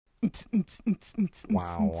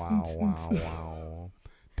Wow.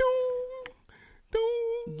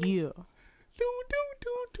 Yeah.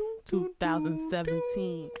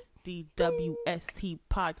 2017 DWST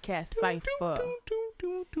podcast cipher.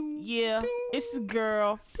 Yeah, it's your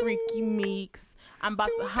girl Freaky Meeks. I'm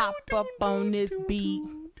about to hop up on this beat.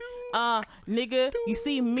 Nigga, you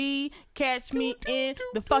see me, catch me in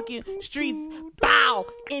the fucking streets, bow,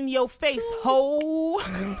 in your face, ho.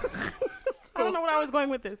 I don't know what I was going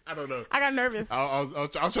with this. I don't know. I got nervous. I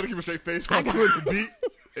was trying to keep a straight face while doing the beat,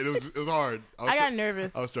 and it was hard. I got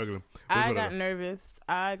nervous. I was struggling. I got nervous.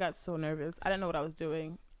 I got so nervous. I didn't know what I was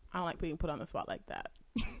doing. I don't like being put on the spot like that.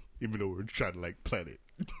 Even though we were trying to like plan it.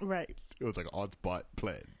 Right. It was like an on spot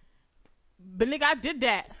plan. But nigga, I did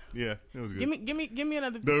that. Yeah, it was good. Give me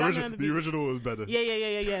another. The original was better.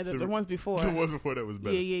 Yeah. The ones before. The ones before that was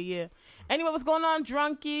better. Yeah. Anyway, what's going on,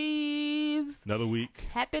 drunkies? Another week.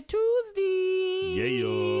 Happy Tuesday.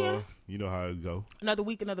 Yeah. You know how it go. Another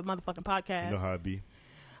week, another motherfucking podcast. You know how it be.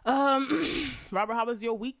 Robert, how was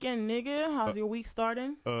your weekend, nigga? How's your week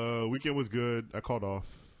starting? Weekend was good. I called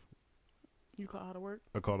off. You called out of work?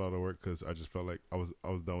 I called out of work because I just felt like I was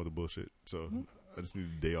done with the bullshit. So I just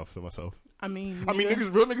needed a day off to myself. I mean,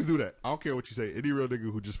 real niggas do that. I don't care what you say. Any real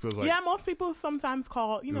nigga who just feels like most people sometimes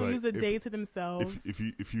call, like, use a day to themselves.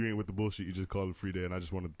 If you ain't with the bullshit, you just call it a free day. And I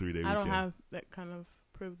just wanted a 3-day weekend. I don't have that kind of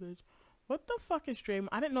privilege. What the fuck is Draymond?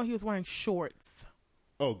 I didn't know he was wearing shorts.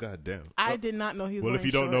 Oh god damn! I did not know he was. Well, wearing if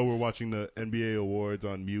you don't know, shorts. we're watching the NBA awards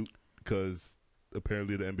on mute because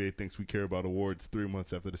apparently the NBA thinks we care about awards 3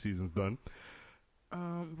 months after the season's done.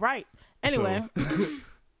 Right. Anyway. Yeah.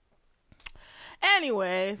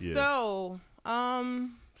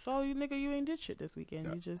 So you nigga, you ain't did shit this weekend.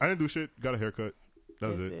 Yeah. You just I didn't do shit. Got a haircut. That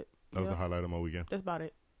was That's it. That was the highlight of my weekend. That's about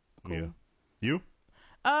it. Cool. Yeah. You?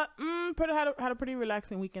 Had a pretty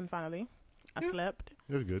relaxing weekend finally. I slept.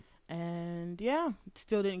 It was good. And yeah,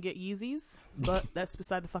 still didn't get Yeezys, but that's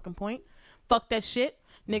beside the fucking point. Fuck that shit.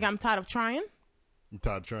 Nigga, I'm tired of trying. You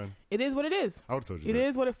tired of trying? It is what it is. I would have told you It that.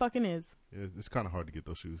 is what it fucking is. Yeah, it's kind of hard to get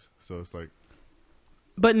those shoes. So it's like.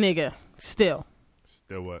 But nigga, still.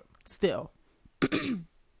 Still what? Still.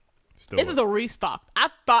 Still This what? is a restock. I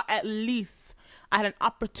thought at least I had an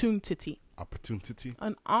opportunity. Opportunity?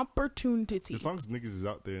 An opportunity. As long as niggas is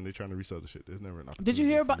out there and they trying to resell the shit, there's never an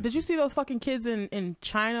opportunity. Did you see those fucking kids in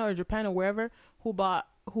China or Japan or wherever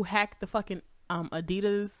who hacked the fucking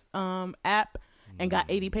Adidas app and got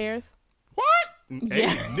 80 pairs? What?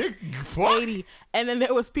 Yeah. 80, fuck? 80. And then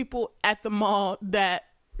there was people at the mall that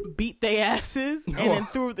beat their asses and then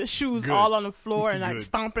threw the shoes all on the floor and like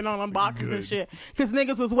stomping on them boxes and shit. Because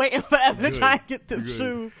niggas was waiting forever to try and get them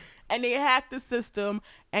shoes. And they hacked the system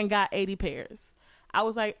and got 80 pairs. I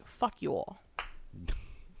was like, fuck you all.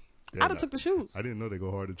 I'd have took the shoes. I didn't know they go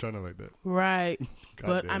hard in China like that. Right.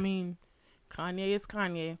 But, damn. I mean, Kanye is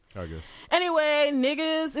Kanye. I guess. Anyway,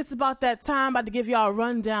 niggas, it's about that time. About to give y'all a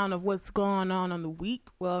rundown of what's going on the week.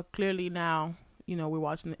 Well, clearly now, we're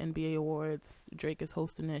watching the NBA awards. Drake is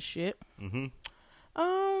hosting that shit. Mm-hmm.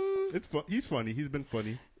 It's he's funny. He's been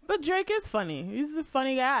funny. But Drake is funny. He's a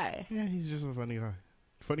funny guy. Yeah, he's just a funny guy.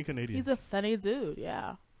 Funny Canadian. He's a funny dude,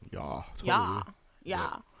 yeah. Yeah, totally.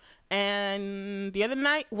 Yeah. And the other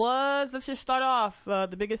night was, let's just start off.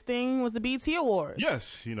 The biggest thing was the BET Awards.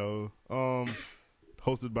 Yes,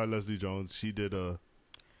 hosted by Leslie Jones. She did on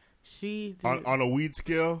a weed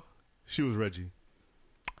scale. She was Reggie.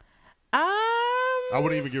 I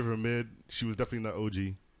wouldn't even give her a mid. She was definitely not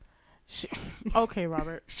OG. Okay,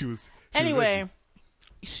 Robert. She was anyway,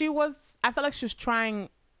 she was. I felt like she was trying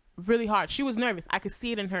really hard. She was nervous. I could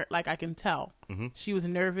see it in her. Like, I can tell. Mm-hmm. She was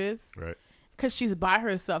nervous. Right. Because she's by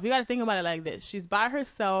herself. You got to think about it like this. She's by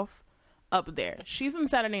herself up there. She's in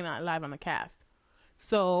Saturday Night Live on the cast.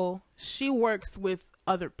 So she works with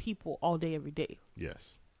other people all day, every day.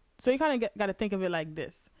 Yes. So you kind of got to think of it like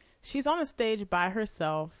this. She's on a stage by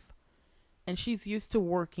herself, and she's used to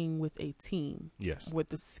working with a team. Yes. With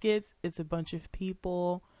the skits, it's a bunch of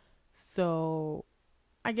people. So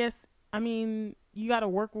I guess, you got to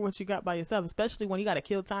work with what you got by yourself, especially when you got to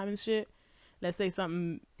kill time and shit. Let's say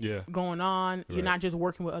something going on. Right. You're not just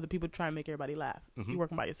working with other people to try and make everybody laugh. Mm-hmm. You're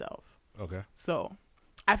working by yourself. Okay. So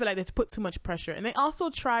I feel like they put too much pressure. And they also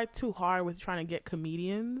tried too hard with trying to get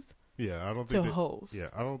comedians I don't think host. Yeah,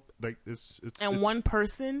 I don't like it's one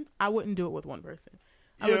person, I wouldn't do it with one person.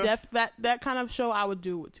 I would that kind of show I would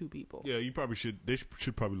do with two people. Yeah, you probably should. They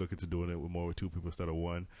should probably look into doing it with more with two people instead of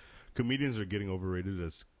one. Comedians are getting overrated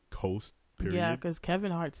as hosts. Period. Yeah, because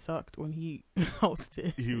Kevin Hart sucked when he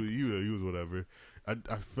hosted. He was whatever.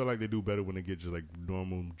 I feel like they do better when they get just like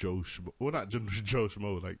normal Joe Schmo. Well, not Joe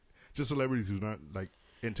Schmo, like just celebrities who's not like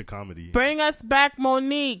into comedy. Bring us back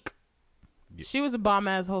Monique. She was a bomb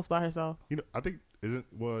ass host by herself. You know, I think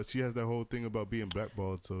she has that whole thing about being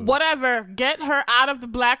blackballed. So whatever, get her out of the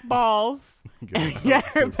black balls and get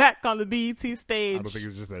her back on the BET stage. I don't think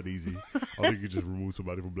it's just that easy. I think you just remove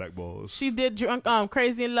somebody from black balls. She did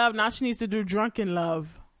Crazy in Love. Now she needs to do Drunk in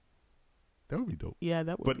Love. That would be dope. Yeah,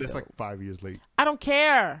 that would. But be that's dope. like 5 years late. I don't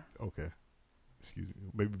care. Okay, excuse me.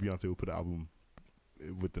 Maybe Beyonce will put an album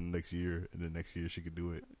within the next year, and the next year she could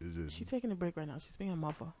do it. She's taking a break right now. She's being a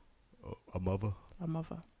mother. A mother. A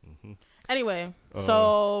mother. Mm-hmm. Anyway,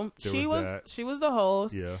 so she was the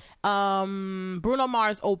host. Yeah. Bruno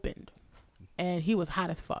Mars opened, and he was hot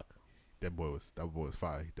as fuck. That boy was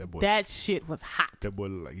fire. That shit was hot. That boy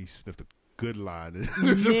looked like he sniffed a good line and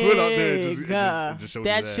just went out there and just showed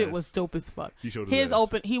that his shit ass. Was dope as fuck. He showed his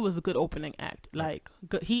ass. He was a good opening act. Like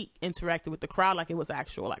good, he interacted with the crowd like it was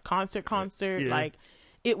actual like concert. Yeah. Like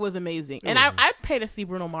it was amazing. And I pay to see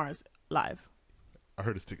Bruno Mars live. I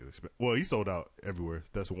heard his ticket expensive. Well, he sold out everywhere.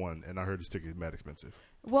 That's one. And I heard his ticket is mad expensive.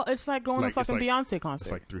 Well, it's like going to a fucking Beyonce concert.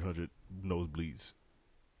 It's like 300 nosebleeds.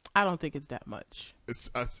 I don't think it's that much. It's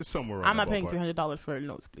somewhere around. I'm not paying $300 for a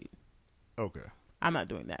nosebleed. Okay. I'm not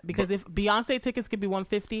doing that because if Beyonce tickets could be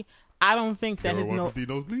 $150, I don't think that his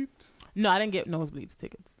nosebleeds. No, I didn't get nosebleeds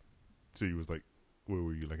tickets. So you was like, where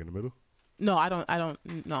were you? Like in the middle? No, I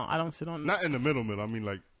don't sit on. Not in the middle. I mean,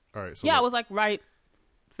 like, all right. So yeah, I was like right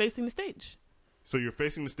facing the stage. So you're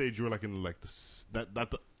facing the stage. You were like in like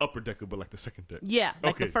not the upper decker, but like the second deck. Yeah,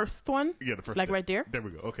 like the first one. Yeah, the first. Like deck. right there. There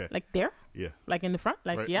we go. Okay. Like there. Yeah. Like in the front.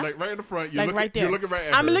 Like right, yeah. Like right in the front. You're right there. You're looking right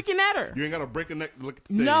at her. I'm looking at her. You ain't got to break a neck to look at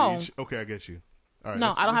the stage. No. Okay, I get you. All right.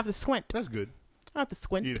 No, I don't have to squint. That's good. I don't have to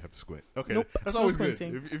squint. You didn't have to squint. Okay. Nope. That's always no good.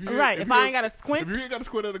 If I ain't got to squint. If you ain't got to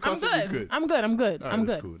squint at the concert, I'm good. You're good. I'm good. Right, I'm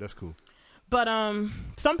that's good. Cool. That's cool. But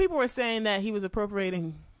some people were saying that he was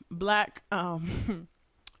appropriating black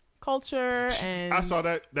culture, and I saw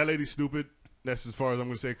that lady's stupid. That's as far as I'm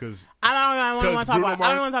going to say because I don't want to talk about it.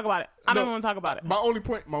 I don't want to talk about it. I don't want to talk about it. My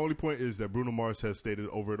only point is that Bruno Mars has stated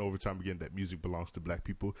over and over time again that music belongs to black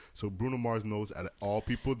people. So Bruno Mars knows out of all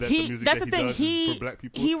people that the music that he does is for black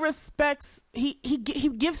people. He respects. He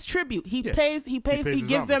gives tribute. He pays. He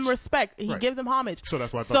gives them respect. He gives them homage. So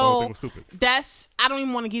that's why I thought the whole thing was stupid. I don't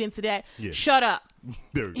even want to get into that. Yeah. Shut up.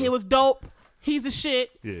 There we go. It was dope. He's the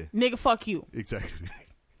shit. Yeah. Nigga, fuck you. Exactly.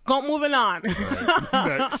 Moving on.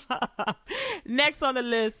 Right. Next on the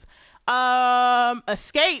list,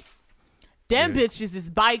 Escape. Them bitches is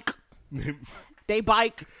bike. They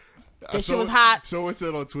bike. That shit was hot. Someone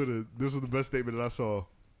said on Twitter, this was the best statement that I saw.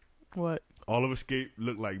 What? All of Escape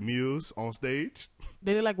look like meals on stage.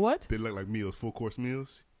 They look like what? They look like meals, full course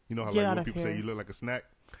meals. You know how Get like when people here. say you look like a snack?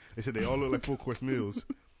 They said they all look like full course meals,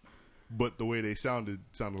 but the way they sounded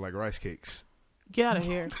like rice cakes. Get out of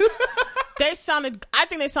here. I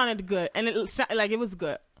think they sounded good, and it was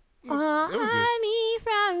good. All I need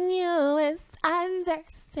from you is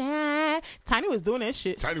understand. Tiny was doing that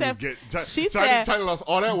shit. Tiny lost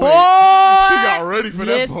all that weight. She got ready for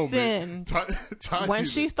that moment. Tiny when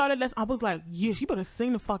she started that, I was like, yeah, she better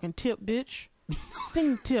sing the fucking tip, bitch.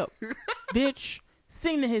 Sing the tip, bitch.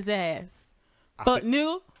 Sing to his ass. Fuck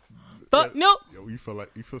new. Yo, you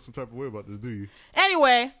feel some type of way about this, do you?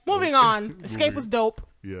 Anyway, moving on. Escape was dope.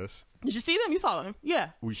 Yes. Did you see them? You saw them? Yeah.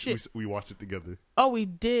 We watched it together. Oh, we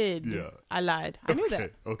did. Yeah. I lied. I knew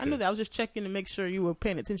that. Okay. I knew that. I was just checking to make sure you were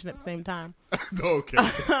paying attention at the same time. Okay.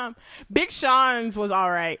 Big Sean's was all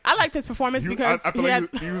right. I liked his performance because I feel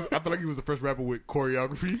like he was the first rapper with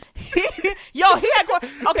choreography. Yo, he had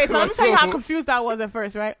okay, so let me tell you how confused I was at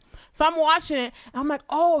first, right? So I'm watching it, and I'm like,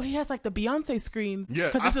 oh, he has like the Beyonce screens. Yeah,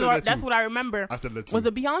 that's what I remember. I said that too. Was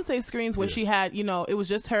the Beyonce screens where she had, it was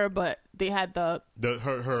just her, but they had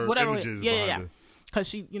her whatever images. Yeah. Because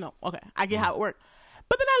she, okay, I get how it worked.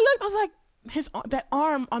 But then I looked, I was like, that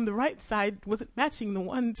arm on the right side wasn't matching the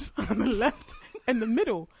ones on the left and the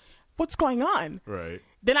middle. What's going on? Right.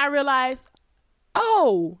 Then I realized,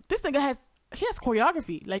 oh, this nigga has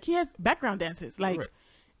choreography. Like he has background dances. Like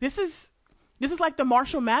this is like the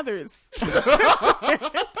Marshall Mathers.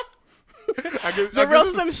 The real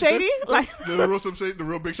Slim Shady? Like the real Slim Shady, the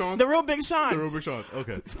real Big Sean? The real Big Sean. The real Big Sean,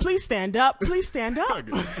 okay. Please stand up. Please stand up.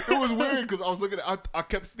 It was weird because I was looking at I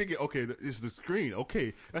kept thinking, okay, it's the screen.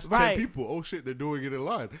 Okay, that's 10 people. Oh shit, they're doing it in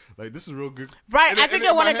line. Like this is real good. Right. I think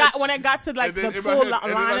when it got to like the full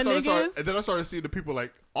line of niggas. And then I started seeing the people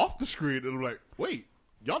like off the screen and I'm like, wait.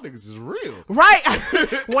 Y'all niggas is real. Right.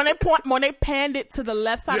 when they panned it to the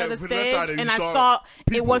left side of the stage and I saw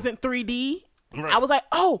people. It wasn't 3D, right. I was like,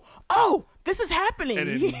 oh, this is happening. And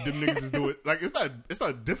then them niggas is doing like it's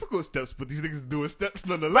not difficult steps, but these niggas is doing steps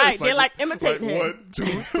nonetheless. Right, they're like imitating him. 1, 2,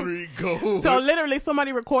 3, go. So literally,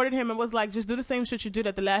 somebody recorded him and was like, "Just do the same shit you did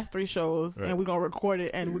at the last 3 shows, and we're gonna record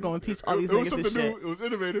it, and we're gonna teach all these niggas this shit." New. It was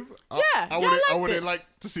innovative. Yeah, I wouldn't like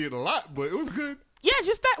to see it a lot, but it was good. Yeah,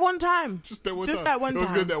 just that one time. Just that one time. It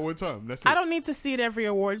was good that one time. That's it. I don't need to see it every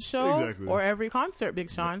award show or every concert,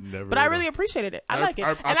 Big Sean. Never but I really appreciated it. I like it.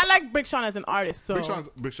 And I like Big Sean as an artist. So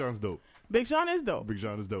Big Sean's dope. Big Sean is dope. Big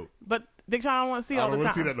Sean is dope. But Big Sean I don't want to see it all the time. I don't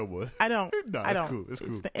want to see that no more. I don't. No, I don't. Cool. It's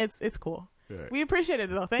cool. It's cool. Yeah. We appreciate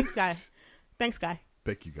it though. Thanks, guy. Thanks, guy.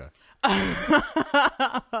 Thank you, guy.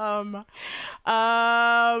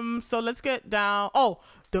 So let's get down. Oh,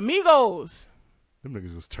 the Migos. Them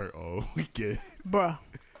niggas was turned all weekend. Bruh.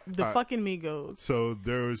 The fucking Migos. So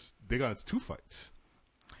they got into 2 fights.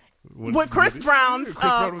 With Chris Brown's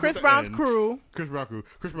crew. Chris Brown crew. Chris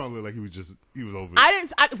Brown looked like he was over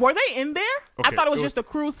it. Were they in there? Okay, I thought it was just the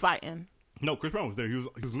crews fighting. No, Chris Brown was there. He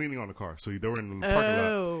was leaning on the car, so they were in the parking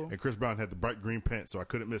lot. And Chris Brown had the bright green pants, so I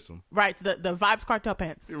couldn't miss him. Right, the Vibes Cartel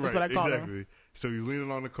pants. That's what I call them. So he's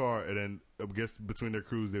leaning on the car, and then I guess between their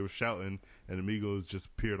crews, they were shouting, and the Migos just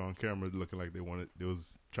appeared on camera looking like they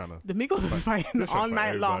was trying to. The Migos was fighting all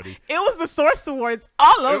night long. It It was the Source Awards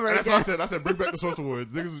all over again. That's what I said. I said, bring back the Source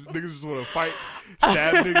Awards. Niggas just want to fight,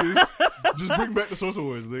 stab niggas. Just bring back the Source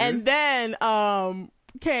Awards, nigga. And then I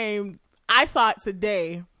thought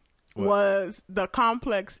today was the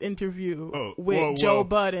Complex interview with Joe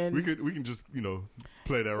Budden. We can just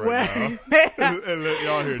play that right now and let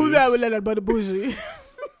y'all hear Who's that with that Bad Boujee?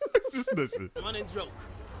 Just listen. Running joke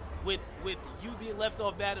with you being left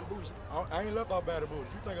off Bad and Boujee. I ain't left off Bad and Boujee.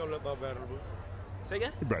 You think I'm left off Bad and Boujee? Say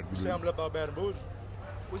again? You say I'm left off Bad and Boujee?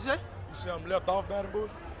 What'd you say? You say I'm left off Bad and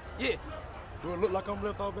Boujee? Yeah. Do it look like I'm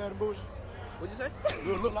left off Bad and Boujee? What'd you say?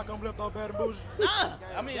 Do it look like I'm left off Bad and Boujee? Nah.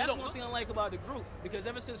 I mean, that's one thing I like about the group, because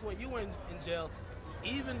ever since when you were in jail,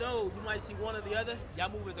 even though you might see one or the other,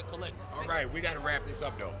 y'all move as a collective. All right, we got to wrap this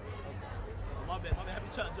up, though. Okay. My bad. I be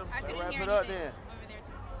trying to jump. I couldn't wrap hear it up anything then. over there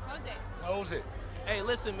too. Close it. Close it. Hey,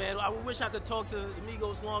 listen, man. I wish I could talk to the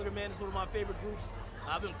Migos longer, man. It's one of my favorite groups.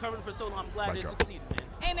 I've been covering for so long. I'm glad they succeeded, man.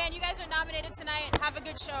 Hey, man, you guys are nominated tonight. Have a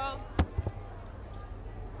good show.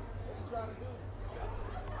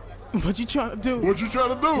 What you trying to do? What you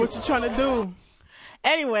trying to do? What you trying to do?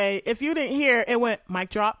 Anyway, if you didn't hear, it went mic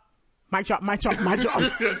drop, mic drop, mic drop, mic drop.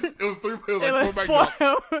 Yes, it was 3 pills, like 4 mic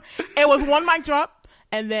drops. It was 1 mic drop,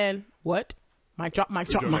 and then what? Mic drop, mic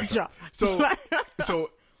drop, mic drop. So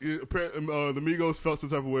the Migos felt some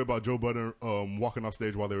type of way about Joe Budden walking off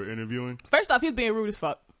stage while they were interviewing. First off, he was being rude as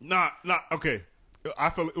fuck. Okay. I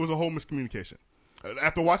felt it was a whole miscommunication.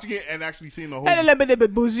 After watching it and actually seeing the whole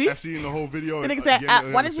Bougie. I've seen the whole video. The nigga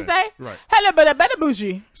said, what did you say? Right. Hello, better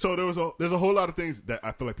bougie. So there's a whole lot of things that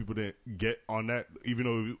I feel like people didn't get on that, even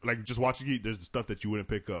though like just watching it, there's the stuff that you wouldn't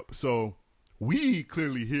pick up. So we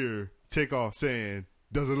clearly hear Takeoff saying,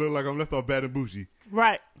 "Does it look like I'm left off Bad and Bougie?"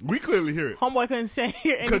 Right. We clearly hear it. Homeboy couldn't say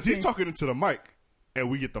anything because he's talking into the mic. And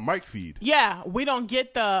we get the mic feed. Yeah, we don't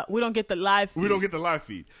get the live feed. We don't get the live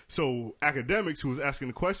feed. So Academics, who was asking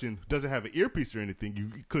the question, doesn't have an earpiece or anything. You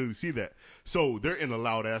clearly see that. So they're in a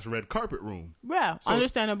loud ass red carpet room. Yeah, so,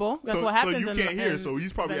 understandable. That's what happens. So you can't hear. So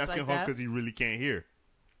he's probably asking her because he really can't hear.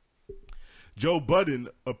 Joe Budden,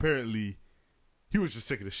 apparently, he was just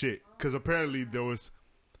sick of the shit. Because apparently there was...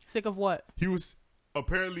 Sick of what? He was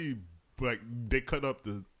apparently... Like, they cut up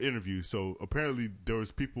the interview, so apparently there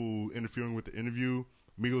was people interfering with the interview.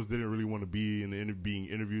 Migos didn't really want to be being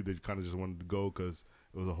interviewed. They kind of just wanted to go because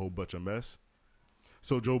it was a whole bunch of mess.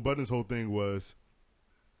 So Joe Budden's whole thing was,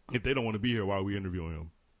 if they don't want to be here, why are we interviewing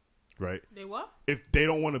them? Right? They what? If they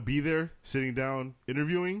don't want to be there, sitting down,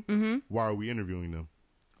 interviewing, why are we interviewing them?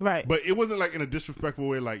 Right. But it wasn't like in a disrespectful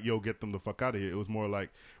way, like, yo, get them the fuck out of here. It was more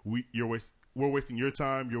like, we're wasting your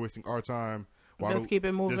time, you're wasting our time. Let's keep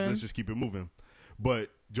it moving. Let's just keep it moving. But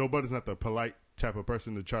Joe Budden's not the polite type of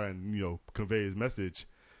person to try and, convey his message.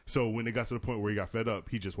 So when it got to the point where he got fed up,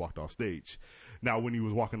 he just walked off stage. Now, when he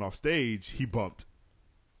was walking off stage, he bumped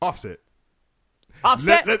Offset.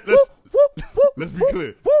 Offset? Let's be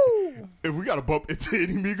clear. If we got to bump into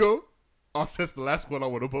any Migo, Offset's the last one I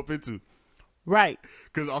want to bump into. Right.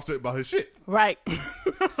 Because Offset about his shit. Right.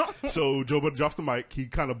 So Joe Budden drops the mic. He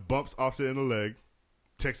kind of bumps Offset in the leg.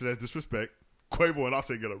 Takes it as disrespect. Quavo and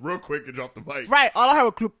Offset get up real quick and drop the mic. Right. All I heard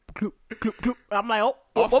was cloop, cloop, cloop, cloop. I'm like,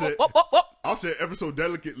 Offset ever so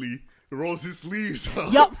delicately rolls his sleeves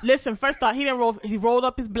up. Yup. Listen, first off, he rolled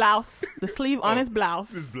up his blouse, the sleeve on his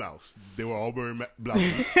blouse. His blouse. They were all wearing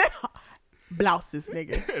blouses. Blouses,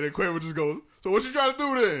 nigga. And then Quavo just goes, so what you trying to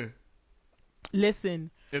do then?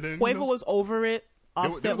 Listen, and then, Quavo was over it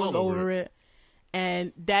Offset was over it.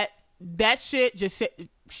 And that shit just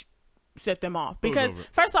set them off. Because,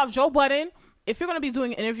 first off, Joe Budden, if you're going to be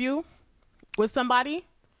doing an interview with somebody,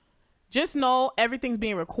 just know everything's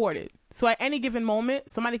being recorded. So at any given moment,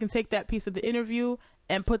 somebody can take that piece of the interview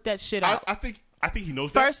and put that shit out. I think he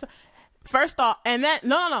knows that. First off, and that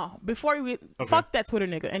no. Before we fuck that Twitter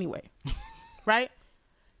nigga anyway, right?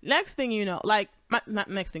 Next thing you know, like not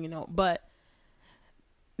next thing you know, but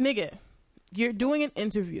nigga, you're doing an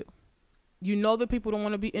interview. You know that people don't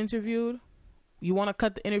want to be interviewed. You want to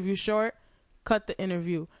cut the interview short. Cut the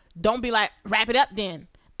interview. Don't be like, wrap it up then,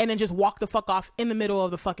 and then just walk the fuck off in the middle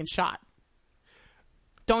of the fucking shot.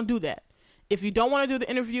 Don't do that. If you don't want to do the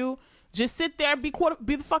interview, just sit there, be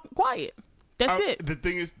the fucking quiet. That's it. The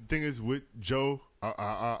thing is with Joe,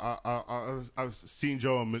 I've seen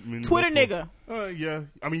Joe on Twitter nigga. Yeah,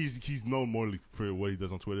 I mean he's known more for what he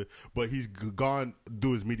does on Twitter, but he's gone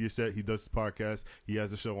do his media set. He does his podcast. He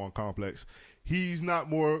has a show on Complex. He's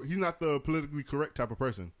not the politically correct type of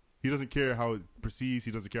person. He doesn't care how it perceives.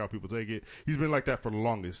 He doesn't care how people take it. He's been like that for the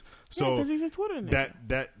longest. So because he's a Twitter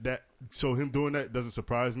nigga. So him doing that doesn't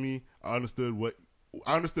surprise me. I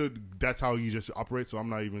understood that's how he just operates, so I'm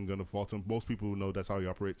not even gonna fault him. Most people know that's how he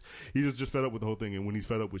operates. He's just fed up with the whole thing, and when he's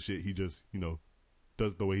fed up with shit, he just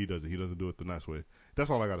does the way he does it. He doesn't do it the nice way. That's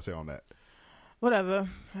all I gotta say on that. Whatever.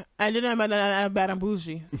 I didn't have Bad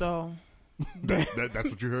Boujee, so that's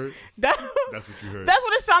what you heard. That's what you heard. That's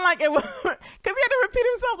what it sounded like. It was because he had to repeat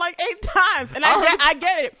himself like 8 times, and I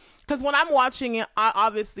get it. Because when I'm watching it,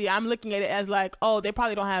 obviously I'm looking at it as like, oh, they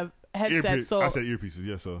probably don't have headsets. So I said earpieces,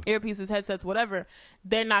 yeah. So earpieces, headsets, whatever.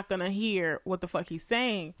 They're not gonna hear what the fuck he's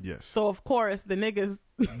saying. Yes. So of course the niggas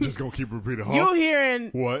just gonna keep repeating. Huh? You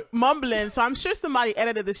hearing what mumbling? So I'm sure somebody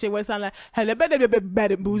edited the shit where it sounded like hello, Bad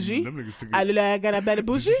Boujee. Them niggas I got a Bad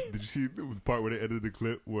Boujee. Did you see the part where they edited the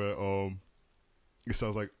clip where it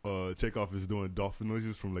sounds like Takeoff is doing dolphin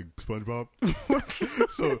noises from like SpongeBob?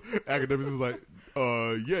 So Academics is like,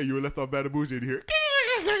 yeah, you were left off Bad Boujee and here.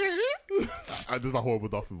 This is my horrible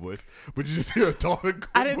dolphin voice, but you just hear a dolphin.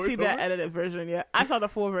 I didn't see that edited version yet. I saw the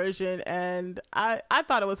full version, and I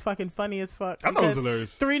thought it was fucking funny as fuck. I thought it was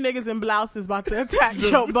hilarious. 3 niggas in blouses about to attack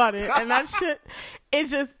Joe Budden, and that shit, it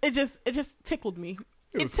just tickled me.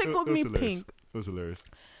 It tickled me pink. It was hilarious.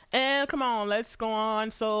 And come on, let's go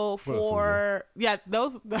on. So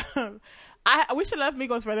those we should have left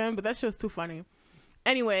Migos for them, but that shit was too funny.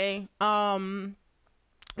 Anyway,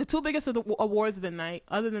 the 2 biggest of the awards of the night,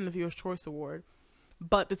 other than the Viewer's Choice Award,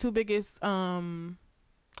 but the 2 biggest.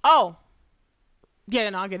 I'll get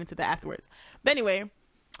into that afterwards. But anyway,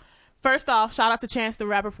 first off, shout out to Chance the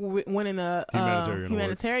Rapper for winning the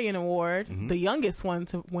humanitarian award, the youngest one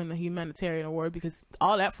to win the humanitarian award, because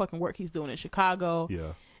all that fucking work he's doing in Chicago.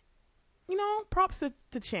 Yeah. Props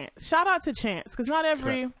to Chance. Shout out to Chance, because not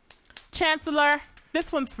every Chancellor.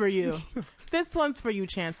 This one's for you. This one's for you,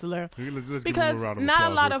 Chancellor. Let's because give him a round of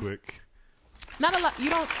not a lot of, quick. not a lot. You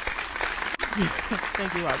don't.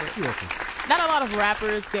 Thank you, Robert. You're welcome. Not a lot of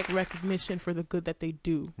rappers get recognition for the good that they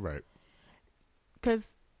do. Right.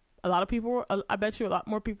 Because a lot of people, I bet you, a lot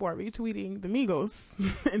more people are retweeting the Migos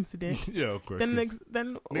incident. Yeah, of course.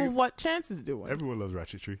 Than what Chance is doing. Everyone loves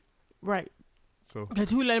Ratchetry. Right. So. Because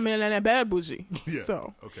who let me in that Bad Boujee? Yeah.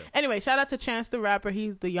 So. Okay. Anyway, shout out to Chance the Rapper.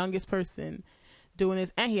 He's the youngest person doing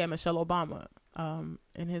this, and he had Michelle Obama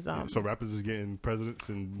in his so rappers is getting presidents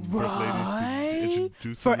and first ladies to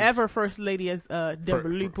introduce forever first lady, as Deborah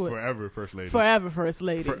Lee put. Forever first lady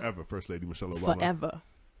Michelle Obama. Forever.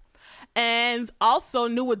 And also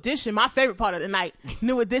New Edition, my favorite part of the night.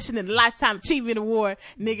 New Edition and the Lifetime Achievement Award,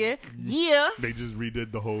 nigga. Yeah. They just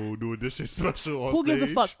redid the whole New Edition special on Who stage.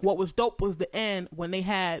 gives a fuck? What was dope was the end when they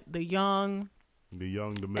had the young, the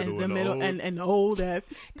middle, and the old. And the old ass.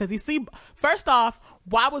 Because you see, first off,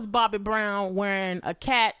 why was Bobby Brown wearing a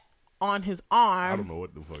cat on his arm? I don't know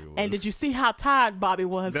what the fuck it was. And did you see how tired Bobby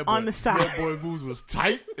was on the side? That boy's moves was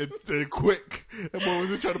tight and quick. That boy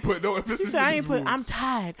wasn't trying to put no emphasis. He said, in his moves. I'm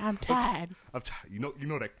tired. I'm tired. You know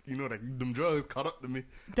that them drugs caught up to me.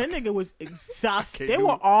 That nigga was exhausted. They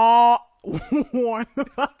were all worn the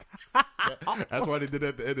fuck out. That's why they did that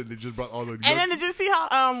at the end, and they just brought all the. And then did you see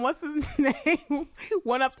how what's his name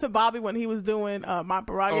went up to Bobby when he was doing My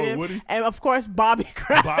Prerogative? Oh, Woody? And of course Bobby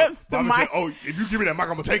grabs the Bobby mic. said, "Oh, if you give me that mic,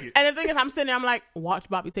 I'm gonna take it." And the thing is, I'm sitting there, I'm like, watch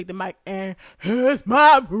Bobby take the mic, and it's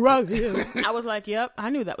my prerogative. I was like, yep, I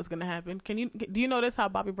knew that was gonna happen. Do you notice how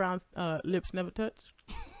Bobby Brown's lips never touch?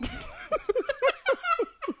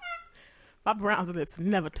 Bobby Brown's lips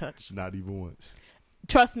never touch. Not even once.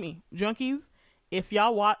 Trust me, junkies. If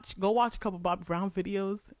y'all go watch a couple Bobby Brown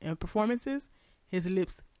videos and performances. His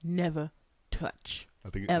lips never touch. I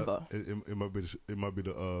think Ever. It might be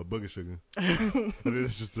the booger sugar. I think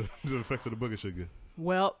it's just the effects of the booger sugar.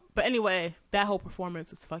 Well, but anyway, that whole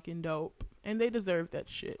performance was fucking dope. And they deserve that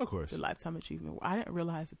shit. Of course. The Lifetime Achievement. I didn't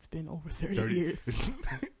realize it's been over 30 years.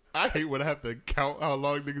 I hate when I have to count how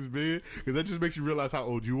long niggas been, because that just makes you realize how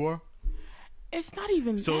old you are. It's not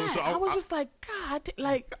even that. I was just like, God,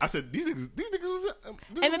 like. I said, these niggas was.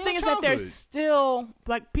 And the thing is that there's still,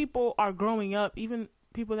 like, people are growing up, even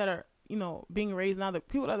people that are, you know, being raised now, the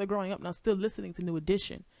people that are growing up now still listening to New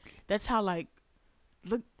Edition. That's how, like,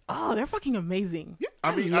 look, oh, they're fucking amazing. Yeah,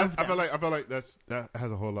 I mean, I feel like that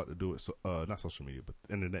has a whole lot to do with not social media, but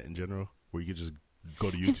the internet in general, where you can just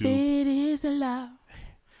go to YouTube. If it is a love,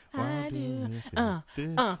 I do.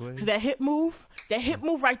 Cause that hip move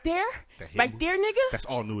right there, nigga. That's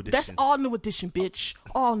all New Edition. That's all New Edition, bitch.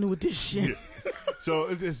 All New Edition. Yeah. So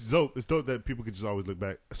it's dope. It's dope that people could just always look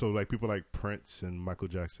back. So like people like Prince and Michael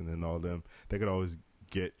Jackson and all them, they could always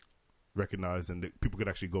get recognized, and people could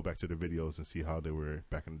actually go back to their videos and see how they were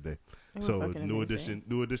back in the day. So New Edition,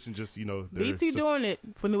 just, you know, BT doing it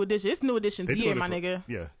for New Edition. It's New Edition's year, my nigga.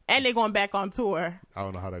 Yeah, and they going back on tour. I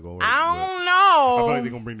don't know how that gonna work. I don't know. I feel like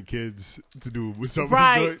they're gonna bring the kids to do something,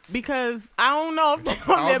 right? Because I don't know if they're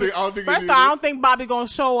gonna first of all, I don't think Bobby gonna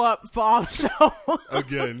show up for all the show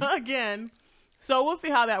again. So we'll see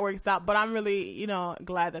how that works out. But I'm really, you know,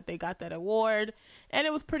 glad that they got that award, and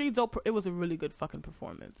it was pretty dope. It was a really good fucking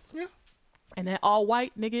performance. Yeah. And that all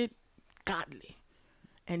white nigga, godly,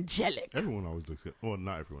 angelic. Everyone always looks good. Well,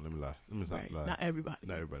 not everyone. Let me lie. Not everybody.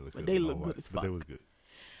 Not everybody looks but good. They look good as fuck. But they was good.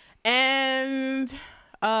 And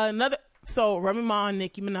another. So Remy Ma and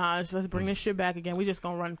Nicki Minaj. Let's bring this shit back again. We just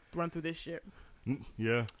gonna run through this shit.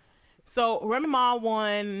 Yeah. So Remy Ma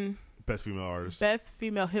won Best Female Artist. Best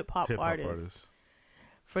Female Hip Hop artist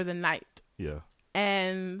for the night. Yeah.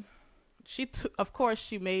 And of course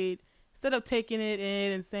she made. Instead of taking it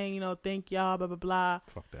in and saying, you know, thank y'all, blah, blah, blah.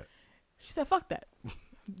 Fuck that. She said, fuck that.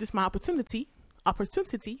 This is my opportunity.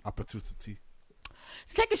 To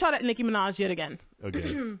take a shot at Nicki Minaj yet again.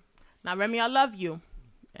 Now, Remy, I love you.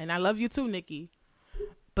 And I love you too, Nicki.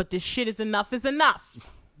 But this shit is enough.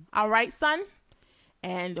 All right, son?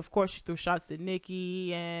 And, of course, she threw shots at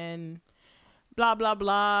Nicki and blah, blah,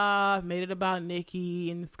 blah. Made it about Nicki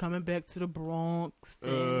and it's coming back to the Bronx.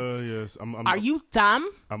 Yes. Are you dumb?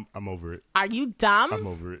 I'm over it. Are you dumb? I'm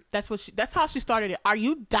over it. That's how she started it. Are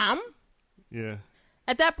you dumb? Yeah.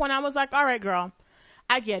 At that point, I was like, all right, girl.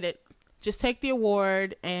 I get it. Just take the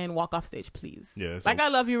award and walk off stage, please. Yeah. I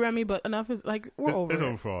love you, Remy, but enough is like, we're over it. It's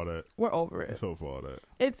over for all that. We're over it. It's over for all that.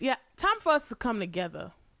 It's, time for us to come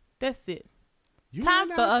together. That's it. Time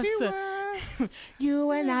for us to...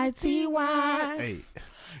 U-N-I-T-Y. Hey.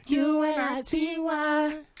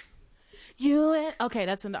 U-N-I-T-Y. Okay,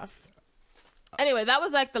 that's enough. Anyway, that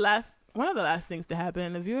was like one of the last things to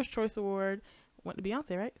happen. The Viewer's Choice Award went to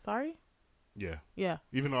Beyonce, right? Sorry? Yeah.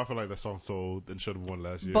 Even though I feel like that song sold and should have won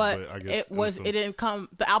last year. But I guess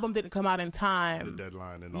the album didn't come out in time. The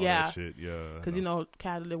deadline and all that shit. Yeah. Because, you know,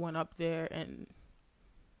 Khaled went up there and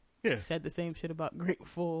said the same shit about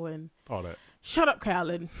Grateful and all that. Shut up,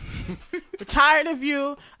 Khaled. We're tired of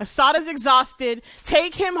you. Asada's exhausted.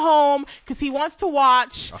 Take him home because he wants to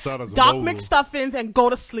watch Doc McStuffins and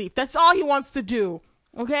go to sleep. That's all he wants to do.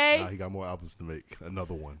 Okay? Nah, he got more albums to make.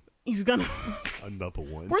 Another one. He's gonna another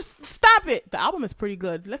one. Stop it. The album is pretty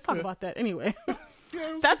good. Let's talk about that anyway.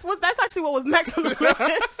 That's actually what was next on the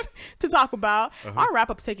list to talk about. Our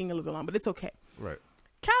wrap up's taking a little long, but it's okay. Right.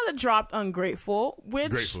 Khaled dropped Ungrateful,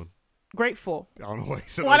 Grateful. I don't know why he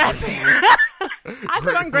said what I said. I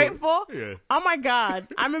said Ungrateful. Yeah. Oh my God.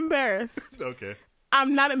 I'm embarrassed. Okay.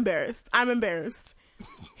 I'm not embarrassed. I'm embarrassed.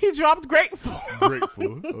 He dropped Grateful.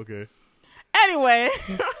 Okay. Anyway,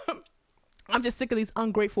 I'm just sick of these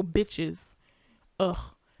ungrateful bitches. Ugh.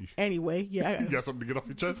 Anyway, yeah. You got something to get off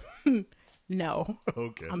your chest? No.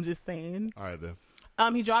 Okay. I'm just saying. All right then.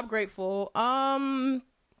 He dropped Grateful.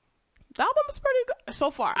 The album is pretty good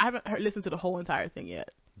so far. I haven't listened to the whole entire thing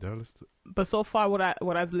yet. But so far, what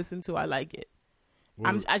I've listened to, I like it.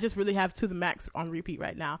 I just really have To the Max on repeat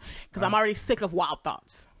right now because I'm already sick of Wild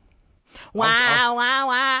Thoughts. Wow.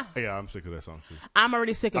 Yeah, I'm sick of that song too. I'm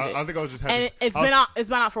already sick of it. I think I was just happy. And it's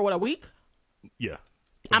been out for what, a week? Yeah.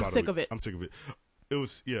 I'm sick of it. I'm sick of it. It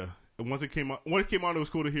was Once it came out, it was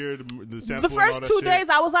cool to hear the sample. The first 2 days,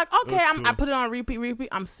 I was like, okay, cool. I put it on repeat.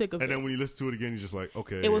 I'm sick of it. And then when you listen to it again, you're just like,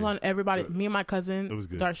 okay. It was on everybody. Me and my cousin,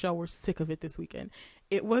 Darshell, were sick of it this weekend.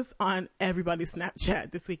 It was on everybody's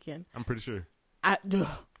Snapchat this weekend. I'm pretty sure.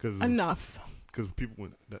 Enough. Because people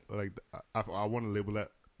went, like, I want to label that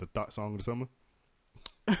the thought song of the summer.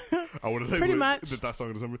 I want to label it the thought song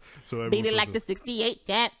of the summer. So beat it like the 68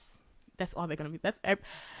 Cats. That's all they're gonna be.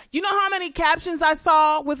 You know how many captions I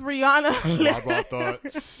saw with Rihanna? Wild Wild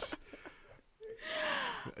Thoughts.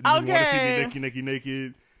 Okay. You want to see me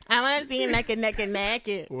naked? I want to see you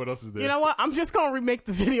naked. What else is there? You know what? I'm just gonna remake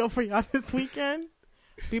the video for y'all this weekend.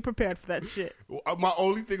 Be prepared for that shit. My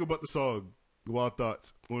only thing about the song, Wild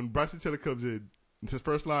Thoughts, when Bryson Tiller comes in, his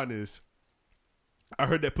first line is, "I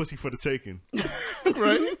heard that pussy for the taking."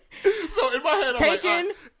 Right? So in my head, I'm Taken.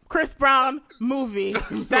 like, Chris Brown movie.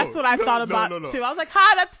 That's what I thought about too. I was like,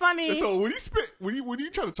 "Hi, that's funny." And so when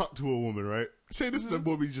you try to talk to a woman, right? Say this is the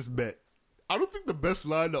woman you just met. I don't think the best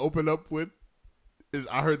line to open up with is,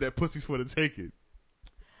 "I heard that pussy's for the taking."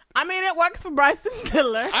 I mean, it works for Bryson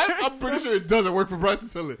Tiller. I'm pretty sure it doesn't work for Bryson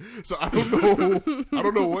Tiller. So I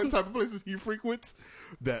don't know what type of places he frequents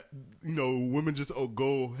that, women just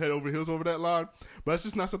go head over heels over that line. But it's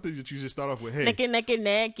just not something that you just start off with. Hey,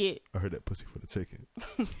 naked. I heard that pussy for the taking.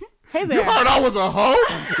 Hey there. You heard I was a hoe?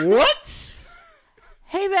 What?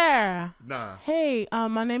 Hey there. Nah. Hey,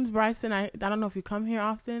 my name's Bryson. I don't know if you come here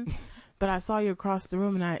often, but I saw you across the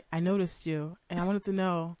room and I noticed you, and I wanted to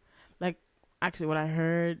know, like, actually what I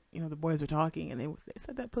heard, the boys were talking and they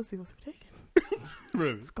said that pussy was for taking.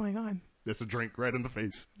 Really? What's going on? That's a drink right in the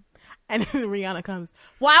face. And then Rihanna comes.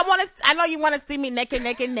 Well, I know you want to see me naked.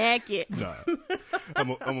 Nah.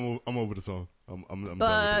 I'm over the song. I'm done with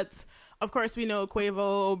But it. of course, we know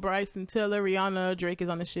Quavo, Bryson Tiller, Rihanna, Drake is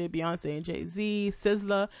on the shit, Beyonce and Jay-Z,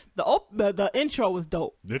 SZA. The intro was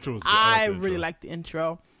dope. The intro was good. I like the really intro. liked the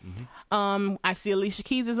intro. Mm-hmm. I see Alicia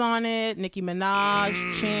Keys is on it, Nicki Minaj,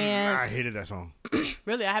 Chance. I hated that song.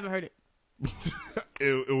 Really, I haven't heard it.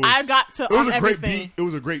 It was, I got to it was on a everything. great beat. It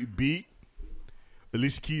was a great beat.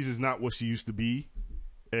 Alicia Keys is not what she used to be,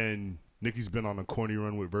 and Nicki's been on a corny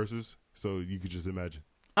run with verses, so you could just imagine.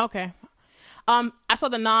 Okay. I saw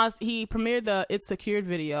the Nas. He premiered the "It's Secured"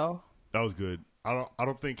 video. That was good. I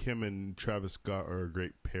don't think him and Travis Scott are a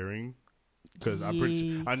great pairing, because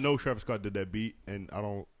I know Travis Scott did that beat, and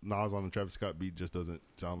Nas on the Travis Scott beat just doesn't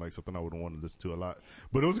sound like something I would want to listen to a lot.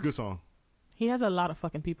 But it was a good song. He has a lot of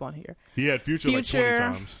fucking people on here. He had Future like 20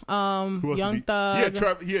 times. Who else Young did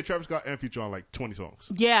Thug. He had Travis Scott and Future on like 20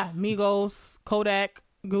 songs. Yeah, Migos, Kodak,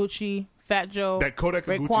 Gucci, Fat Joe, That Kodak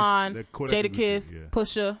and Raekwon, Gucci's- that Kodak and Jadakiss, Gucci, yeah.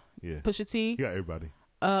 Pusha, Yeah. Pusha T. He got everybody.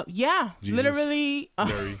 Yeah, Jesus, literally.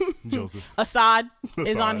 Larry, Joseph. Assad is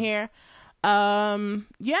Assad. on here.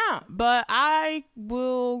 Yeah, but I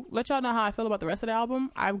will let y'all know how I feel about the rest of the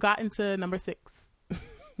album. I've gotten to number 6,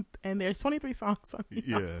 and there's 23 songs on the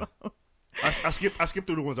Yeah. album. I skipped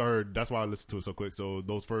through the ones I heard. That's why I listened to it so quick. So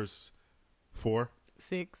those first 4,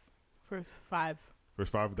 6, first 5.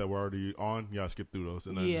 first 5 that were already on, I skipped through those,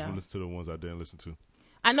 and I just listened to the ones I didn't listen to.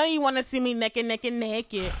 I know you want to see me naked.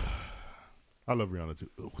 I love Rihanna too.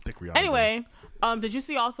 Ooh, thick Rihanna. Anyway, did you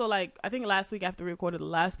see also, like, I think last week after we recorded the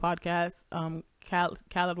last podcast,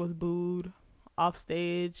 Khaled was booed off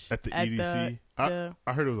stage at the EDC.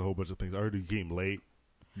 I heard it was a whole bunch of things. I heard he came late.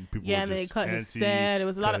 People were and they just cut his antsy, set. It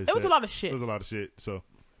was a lot of shit. It was a lot of shit. So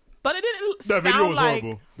But it didn't that sound video was like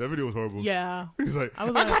horrible. That video was horrible. Yeah. He's like,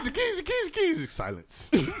 I got the keys.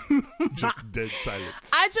 Silence. Just dead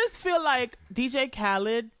silence. I just feel like DJ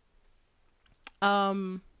Khaled,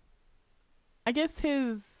 I guess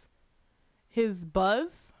his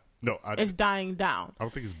buzz is dying down. I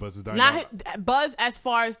don't think his buzz is dying down. Not buzz as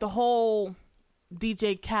far as the whole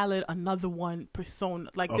DJ Khaled, another one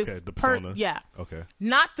persona. Like the persona. Yeah. Okay.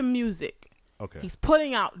 Not the music. Okay. He's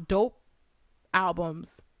putting out dope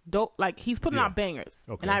albums. He's putting out bangers.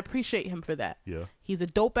 Okay. And I appreciate him for that. Yeah. He's a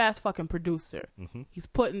dope ass fucking producer. Mm-hmm. He's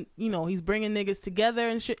putting, he's bringing niggas together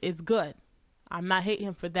and shit. It's good. I'm not hating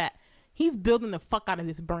him for that. He's building the fuck out of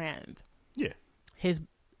this brand. Yeah. He's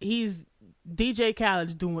DJ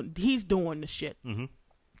Khaled doing the shit. Mm-hmm.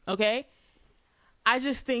 Okay? I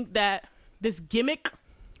just think that this gimmick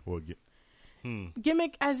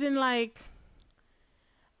as in, like,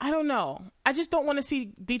 I don't know. I just don't want to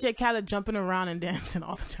see DJ Khaled jumping around and dancing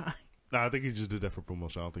all the time. Nah, I think he just did that for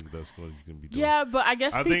promotion. I don't think that's what he's going to be doing. Yeah, but I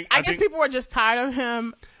guess people were just tired of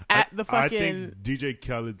him at the fucking... I think DJ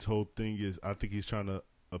Khaled's whole thing is, I think he's trying to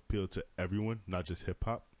appeal to everyone, not just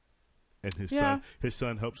hip-hop. And his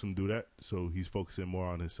son helps him do that, so he's focusing more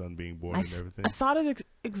on his son being born and everything. Assad is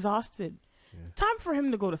exhausted. Yeah. Time for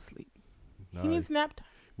him to go to sleep. He needs nap time.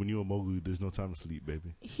 When you're a mogul, there's no time to sleep,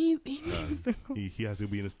 baby. He needs to go. He has to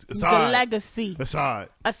be in his... It's a legacy.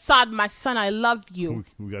 Assad, my son, I love you.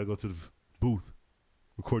 We got to go to the booth.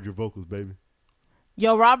 Record your vocals, baby.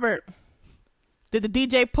 Yo, Robert, did the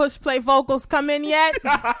DJ Push Play vocals come in yet?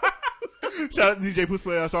 Shout out to DJ Push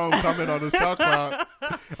Play. I saw him comment on the SoundCloud.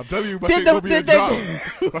 I'm telling you, my shit gonna be a drop.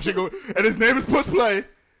 My shit go, and his name is Push Play,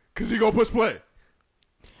 because he gonna push play.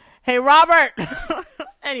 Hey, Robert.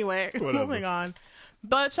 Anyway, Whatever. moving on.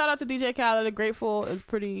 But shout out to DJ Khaled. The Grateful is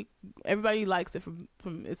pretty. Everybody likes it from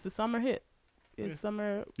it's a summer hit. It's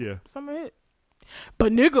summer hit.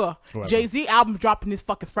 But nigga, Jay-Z album dropping this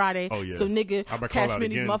fucking Friday. Oh yeah. So nigga, I'm gonna catch call out me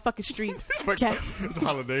in these again. motherfucking streets. It's a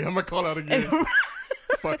holiday. I'm gonna call out again.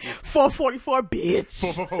 Fuck it. 444 bitch.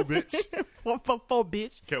 444 bitch. 444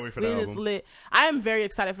 bitch. Can't wait for It that is album. lit. I am very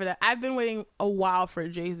excited for that. I've been waiting a while for a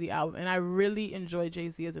Jay-Z album, and I really enjoy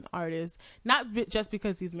Jay-Z as an artist. Not just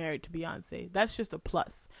because he's married to Beyonce. That's just a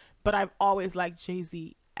plus. But I've always liked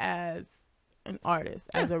Jay-Z as an artist,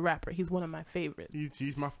 as a rapper. He's one of my favorites.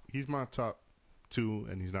 He's my top 2,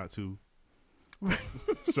 and he's not 2.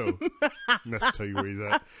 So that's to tell you where he's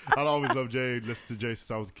at. I'll always love Jay. Listened to Jay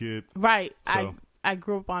since I was a kid. Right. So, I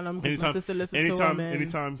grew up on him because my sister listened to him.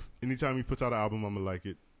 And anytime he puts out an album, I'm gonna like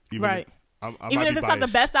it. Even right. Even if it's not the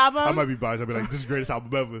best album, I might be biased. I'll be like, this is the greatest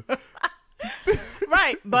album ever.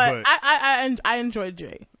 Right, but I enjoy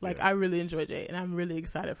Jay. I really enjoy Jay, and I'm really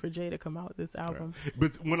excited for Jay to come out with this album. Right.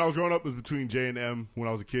 But when I was growing up, it was between J and M. When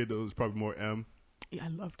I was a kid, it was probably more M. Yeah, I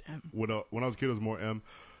loved M. When I was a kid, it was more M.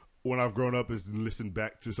 When I've grown up and listened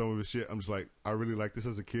back to some of his shit, I'm just like, I really like this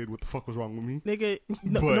as a kid. What the fuck was wrong with me? Nigga,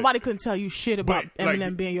 nobody couldn't tell you shit about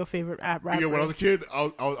Eminem being your favorite rapper. Yeah, when I was a kid,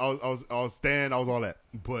 I was Stan, I was all that.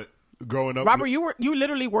 But growing up, Robert, you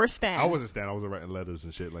literally were Stan. I wasn't Stan. I was writing letters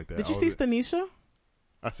and shit like that. Did you see Stanisha?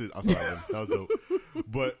 I saw that. That was dope.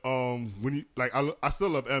 But when you I still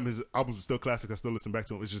love M. His albums are still classic. I still listen back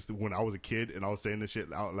to him. It's just when I was a kid and I was saying this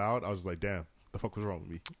shit out loud, I was like, damn, the fuck was wrong with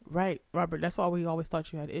me? Right, Robert. That's why we always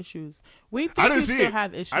thought you had issues. We think you still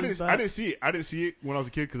have issues. I didn't see it. I didn't see it when I was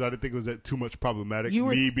a kid because I didn't think it was that too much problematic. You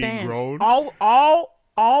were me being grown.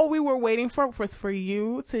 All we were waiting for was for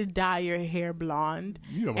you to dye your hair blonde.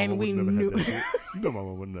 You know, my mom would never had that shit. You know, my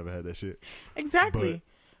mom would never had that shit. Exactly,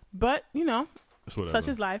 but you know. Such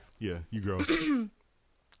is life. Yeah, you grow.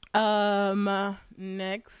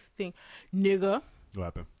 Next thing, nigga. What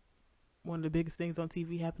happened? One of the biggest things on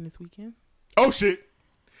TV happened this weekend. Oh shit!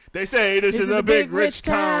 They say this is a big rich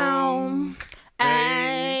town.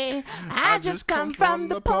 I just come from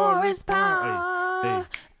the poorest part.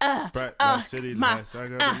 City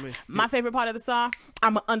My favorite part of the song.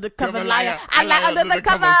 I'm an undercover Cover liar. liar. I lie under the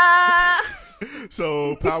cover.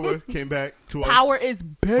 So Power came back to us. Power is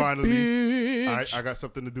back, finally. bitch. I got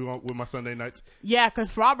something to do with my Sunday nights. Yeah,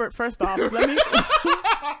 because Robert, first off, let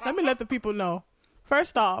me let the people know.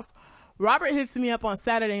 First off, Robert hits me up on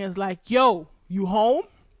Saturday and is like, yo, you home?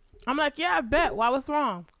 I'm like, yeah, I bet. Why? What's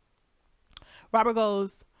wrong? Robert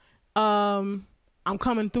goes, I'm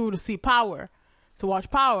coming through to see Power, to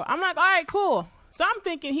watch Power. I'm like, all right, cool. So I'm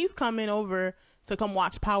thinking he's coming over to come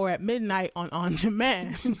watch Power at midnight on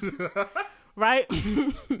demand. Right?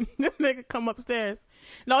 This nigga come upstairs.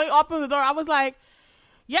 No, he opened the door. I was like,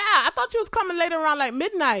 yeah, I thought you was coming later around like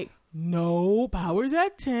midnight. No, Power's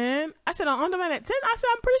at 10. I said, on demand at 10? I said,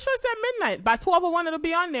 I'm pretty sure it's at midnight. By 12:01, it'll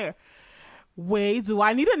be on there. Wait, do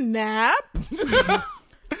I need a nap?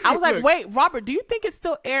 I was like, wait, Robert, do you think it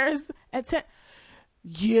still airs at 10?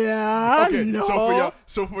 Yeah, okay, no.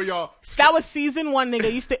 So for y'all. That was season 1, nigga.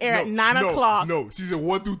 It used to air at 9 o'clock. No, season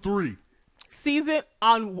 1 through 3. Season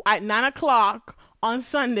at 9 o'clock on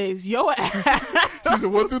Sundays. Yo ass.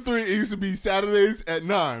 Season 1 through 3, it used to be Saturdays at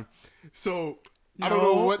 9. So I don't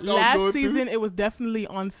know what last season it was definitely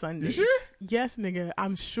on Sunday. You sure? Yes, nigga.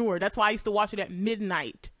 I'm sure. That's why I used to watch it at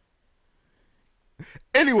midnight.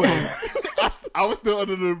 Anyway, I was still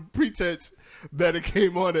under the pretense that it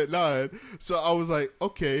came on at 9. So I was like,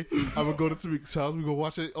 okay, I'm going to go to Tamika's house. We're going to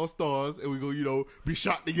watch it on Stars. And we're going to, be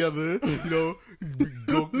shot together.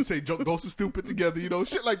 Go say Ghost is Stupid together.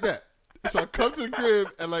 Shit like that. So I come to the crib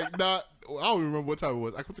and I don't even remember what time it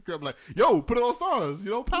was. I come to the crib, I'm like, yo, put it on Stars.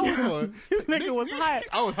 Power's on. This nigga was hot.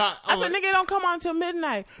 I was hot. I said, nigga, it don't come on till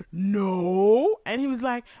midnight. No. And he was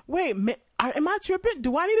like, wait, am I tripping?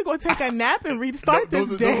 Do I need to go take a nap and restart this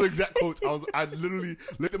day? Those are exact quotes. I literally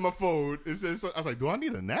looked at my phone. It says, I was like, do I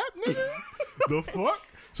need a nap, nigga? The fuck?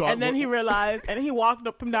 So then he realized, and he walked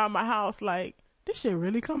up and down my house like, this shit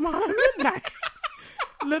really come on at midnight.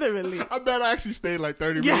 Literally. I bet I actually stayed like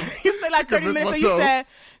 30 minutes. Yeah, you stayed like 30 minutes. So you said,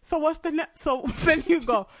 so what's the so then you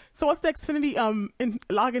go, so what's the Xfinity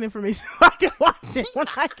login information so I can watch it when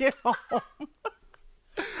I get home?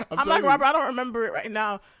 I'm like, Robert, I don't remember it right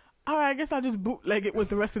now. All right, I guess I'll just bootleg it with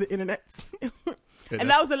the rest of the internet. And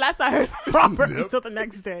that was the last I heard from Robert until the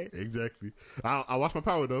next day. Exactly. I watched my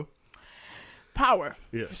Power though. Power.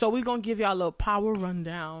 Yes. So we're going to give y'all a little Power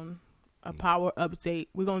rundown. a Power update.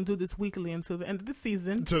 We're gonna do this weekly until the end of the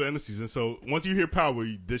season. Until the end of the season. So once you hear Power,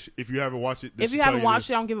 if you haven't watched it, if you haven't watched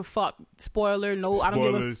it, I don't give a fuck. Spoiler, no, I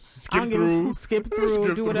don't give a skip through. Skip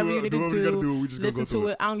through. Do whatever you need to do. Listen to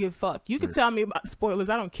it. I don't give a fuck. You can tell me about the spoilers.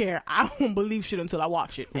 I don't care. I don't believe shit until I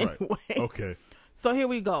watch it. Anyway. Right. Okay. So here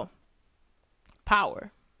we go.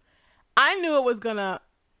 Power. I knew it was gonna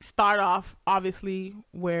start off obviously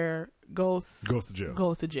where Ghost goes to jail.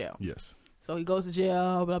 Goes to jail. Yes. So he goes to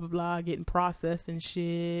jail, blah, blah, blah, getting processed and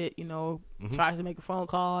shit, tries to make a phone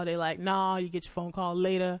call. They like, nah, you get your phone call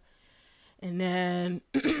later. And then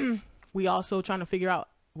we also trying to figure out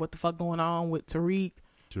what the fuck going on with Tariq,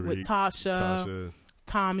 with Tasha,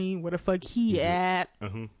 Tommy, where the fuck he at.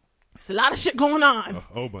 It's a lot of shit going on. A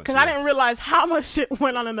whole bunch. Because I didn't realize how much shit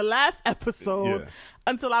went on in the last episode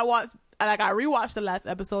until I rewatched the last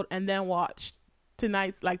episode and then watched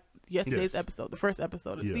yesterday's episode, the first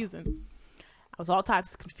episode of the season. I was all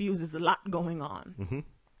types of confused. There's a lot going on.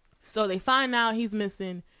 So they find out he's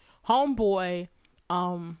missing. Homeboy,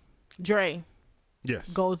 Dre,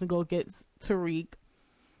 goes and gets Tariq,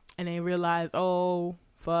 and they realize, oh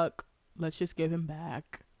fuck, let's just give him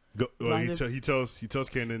back. He tells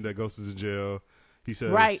Kanan that Ghost is in jail. He says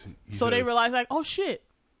they realize like, oh shit,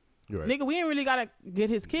 right. Nigga, we ain't really gotta get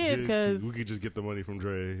his kid because we could just get the money from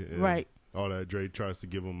Dre. Right. All that. Dre tries to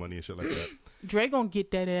give him money and shit like that. Dre gonna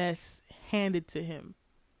get that ass handed to him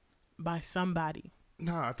by somebody.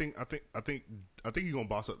 Nah, I think he's gonna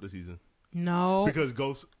boss up this season. No, because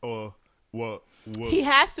Ghost he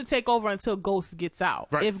has to take over until Ghost gets out.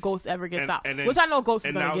 Right. If Ghost ever gets out, which I know Ghost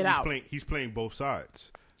is gonna get out. He's playing both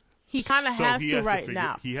sides. He kind of has to right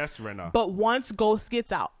now. He has to right now. But once Ghost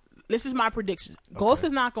gets out, this is my prediction. Ghost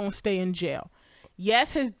is not gonna stay in jail.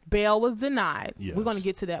 Yes, his bail was denied. Yes. We're gonna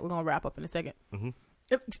get to that. We're gonna wrap up in a second.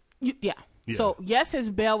 Yeah. So yes, his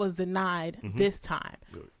bail was denied this time.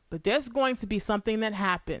 Good. But there's going to be something that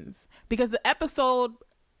happens because the episode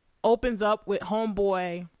opens up with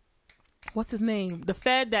homeboy, what's his name? The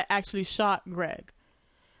Fed that actually shot Greg.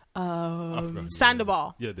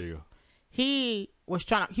 Sandoval. Yeah, there you go. He was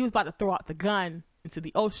about to throw out the gun into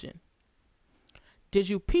the ocean. Did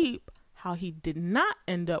you peep how he did not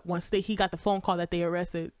end up once he got the phone call that they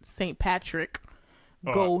arrested St. Patrick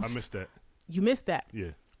Ghost? I missed that. You missed that? Yeah.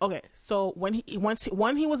 Okay, so when he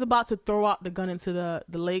was about to throw out the gun into the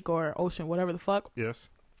lake or ocean, whatever the fuck,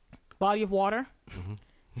 body of water,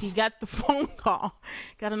 he got the phone call.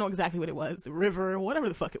 Gotta know exactly what it was, the river, whatever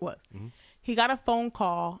the fuck it was. He got a phone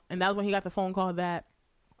call, and that was when he got the phone call that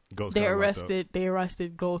they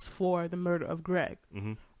arrested Ghost for the murder of Greg.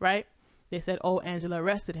 Right? They said, "Oh, Angela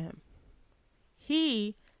arrested him."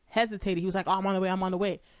 He hesitated. He was like, "Oh, I'm on the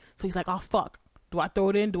way." So he's like, "Oh fuck, do I throw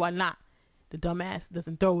it in? Do I not?" The dumbass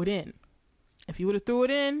doesn't throw it in. If he would have threw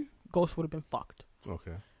it in, Ghost would have been fucked.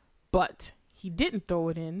 Okay. But he didn't throw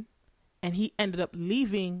it in, and he ended up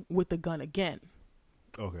leaving with the gun again.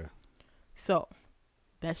 Okay. So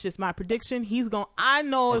that's just my prediction. I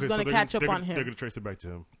know it's going to catch up on him. They're going to trace it back to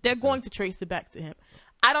him. They're going to trace it back to him.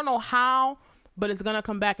 I don't know how, but it's going to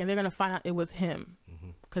come back, and they're going to find out it was him.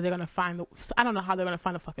 Because they're going to find I don't know how they're going to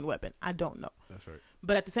find a fucking weapon. I don't know. That's right.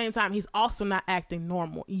 But at the same time, he's also not acting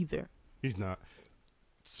normal either. He's not.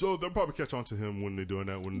 So they'll probably catch on to him when they're doing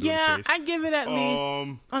that. I give it at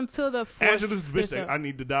least until the fourth. Angela's the bitch that I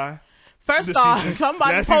need to die. First off,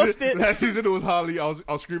 somebody posted. Last season it was Holly. I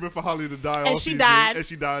was screaming for Holly to die. And she died. And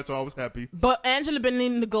she died, so I was happy. But Angela been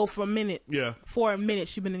needing to go for a minute. Yeah. For a minute,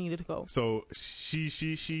 she been needing to go. So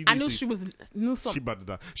she I knew she knew something. She about to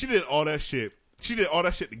die. She did all that shit. She did all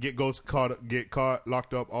that shit to get Ghost caught,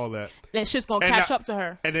 locked up, all that. That shit's gonna catch up to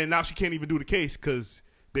her. And then now she can't even do the case because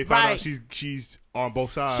they found out she's on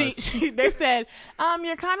both sides. They said,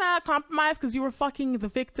 you're kind of compromised because you were fucking the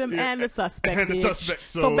victim and the suspect. And the suspect.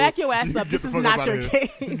 So back your ass up. This is not your case.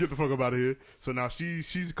 You get the fuck up out of here. So now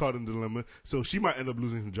she's caught in the dilemma. So she might end up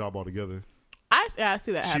losing her job altogether. I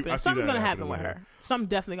see that happen. Something's gonna happen with her. Something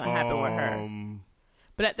definitely gonna happen with her.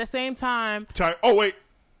 But at the same time, oh wait,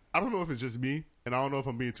 I don't know if it's just me. And I don't know if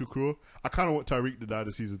I'm being too cruel. I kind of want Tyreek to die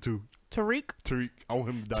this season too. Tariq, I want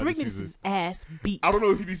him to die this season. Tariq needs his ass beat. I don't know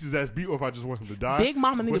if he needs his ass beat or if I just want him to die. Big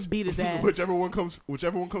Mama need to beat his ass. Whichever one comes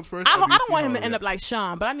first. I don't want him to end up like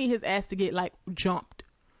Sean, but I need his ass to get like jumped.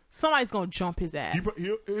 Somebody's gonna jump his ass.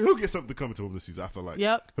 He'll get something to come to him this season. I feel like.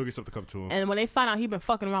 Yep. He'll get something to come to him. And when they find out he been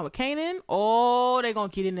fucking around with Kanan, they gonna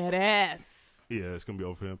get in that ass. Yeah, it's gonna be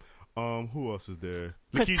over for him. Who else is there?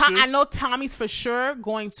 Because I know Tommy's for sure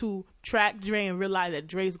going to track Dre and realize that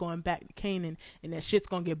Dre's going back to Kanan and that shit's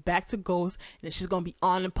gonna get back to Ghost and that shit's gonna be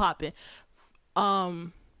on and popping.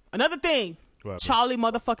 Another thing, Charlie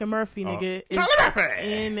motherfucking Murphy, nigga, Charlie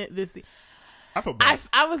Murphy in this. I feel bad.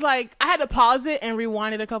 I was like, I had to pause it and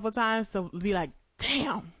rewind it a couple times to be like,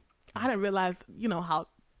 damn, I didn't realize, how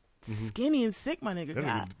skinny and sick my nigga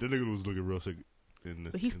got. That nigga was looking real sick.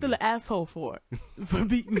 But he's still an asshole for it. For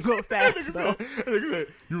beating Ghost ass, though. That nigga said,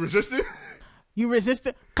 you resisted? You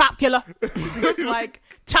resisted? Cop killer. It's like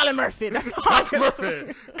Charlie Murphy. That's all I can say.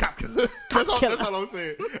 Murphy. Cop killer. That's all I'm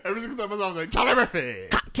saying. Every single time I was like, Charlie Murphy.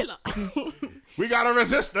 Cop killer. We got a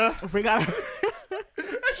resistor.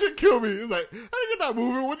 That shit kill me. It's like, how you not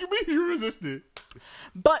moving? What do you mean you resisted?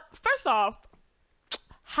 But first off,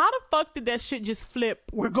 how the fuck did that shit just flip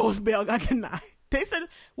where Ghost Bell got denied? They said,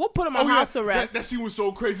 we'll put him on house arrest. That scene was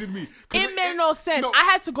so crazy to me. It made no sense. I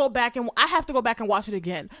have to go back and watch it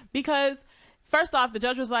again because first off, the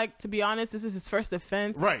judge was like, to be honest, this is his first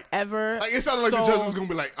offense ever. Like, it sounded like the judge was gonna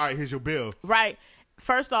be like, all right, here's your bail. Right.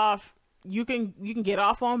 First off, you can get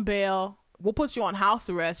off on bail. We'll put you on house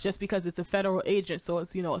arrest just because it's a federal agent, so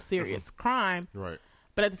it's a serious crime. Right.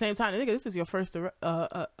 But at the same time, nigga, this is your first. It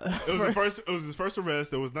was his first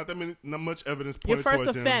arrest. There was not much evidence pointed your towards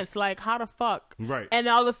first offense. Like, how the fuck? Right. And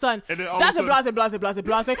then all of a sudden, blase.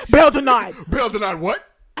 Bail denied. Bail denied. What?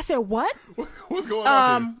 I said what? What's going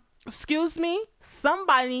on? Excuse me.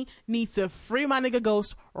 Somebody needs to free my nigga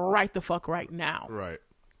Ghost right the fuck right now. Right.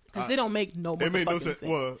 Because they don't make no. It made no sense.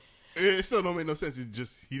 Well, it still don't make no sense. He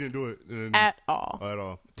didn't do it at all. At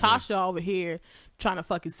all. Tasha over here trying to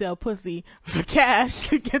fucking sell pussy for cash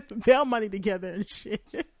to get the bail money together and shit.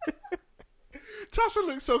 Tasha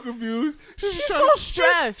looks so confused. She's so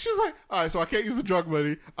stressed. She's like, all right, so I can't use the drug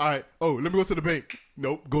money. All right, let me go to the bank.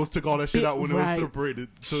 Nope, Ghost took all that shit out when it was separated,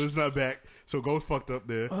 so it's not back. So Ghost fucked up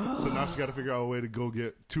there. So now she got to figure out a way to go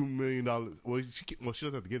get $2 million. Well, she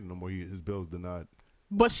doesn't have to get it no more. His bill's denied.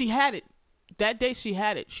 But she had it. That day she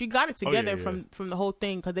had it. She got it together from the whole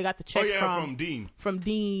thing because they got the check from Dean. From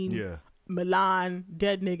Dean. Yeah. Milan,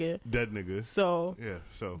 dead nigga. So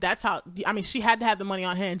that's how. I mean, she had to have the money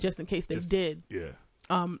on hand just in case they did. Yeah.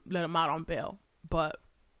 Let him out on bail. But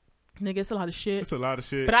nigga, it's a lot of shit. It's a lot of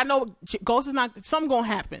shit. But I know Ghost is not. Something gonna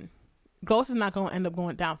happen. Ghost is not gonna end up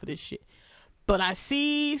going down for this shit. But I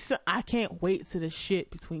can't wait to the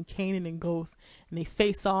shit between Kanan and Ghost, and they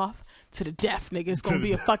face off to the death, nigga. It's gonna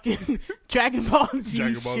be a fucking Dragon Ball Z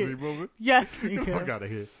moment. Yes, nigga. Fuck out of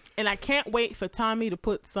here. And I can't wait for Tommy to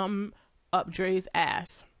put something up Dre's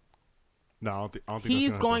ass. No, I don't think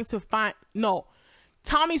he's going to find. No,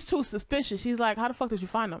 Tommy's too suspicious. He's like, how the fuck did you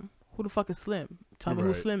find him? Who the fuck is Slim? Tell me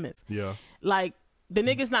who Slim is. Yeah. Like the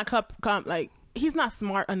nigga's not like he's not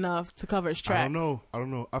smart enough to cover his tracks. I don't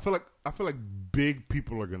know. I feel like big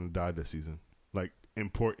people are gonna die this season. Like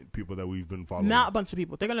important people that we've been following. Not a bunch of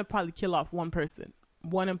people. They're gonna probably kill off one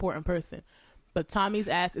important person. But Tommy's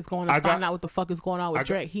ass is going to find out what the fuck is going on with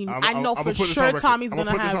Drake. I know for sure Tommy's going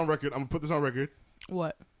to have... I'm going to put this on record.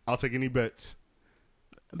 What? I'll take any bets.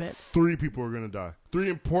 Bets? 3 people are going to die. 3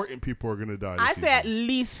 important people are going to die I say at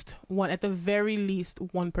least one. At the very least,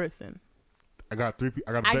 one person. I got 3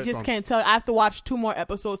 people. I just can't tell. I have to watch 2 more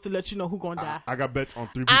episodes to let you know who's going to die. I got bets on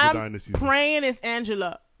 3 people dying this season. I'm praying it's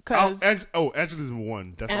Angela. Angela's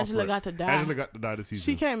one. That's Angela got to die. Angela got to die this season.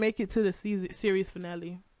 She can't make it to the series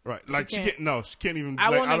finale. Right, like she can't even. I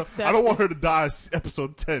don't want her to die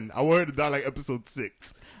episode 10. I want her to die like episode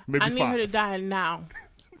 6, maybe 5. I need her to die now.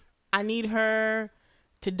 I need her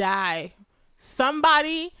to die.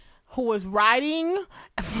 Somebody who was writing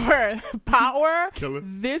for power. Killer.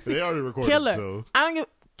 They already recorded. Killer. So. I don't give.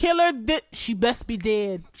 Killer. She best be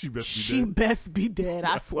dead. She best be dead.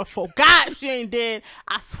 I swear for God, she ain't dead.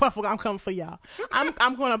 I swear for God, I'm coming for y'all.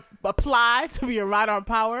 I'm gonna apply to be a writer on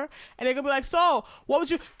power, and they're gonna be like, so what would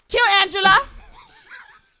you kill Angela?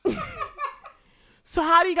 So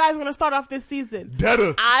how do you guys want to start off this season?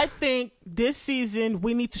 Deader. I think this season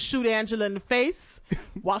we need to shoot Angela in the face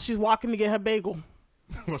while she's walking to get her bagel.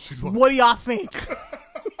 What do y'all think?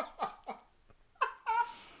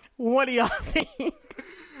 What do y'all think?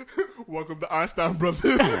 Welcome to Einstein Brothers.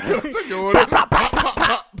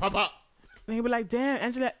 They be like,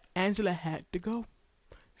 damn, Angela had to go.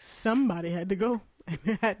 Somebody had to go. And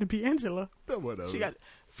it had to be Angela. Whatever. She got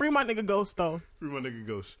free my nigga Ghost though. Free my nigga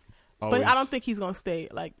Ghost. Always. But I don't think he's gonna stay.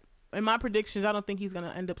 Like in my predictions, I don't think he's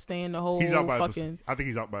gonna end up staying the whole fucking. I think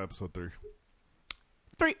he's out by episode 3.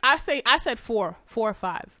 3. I said 4 or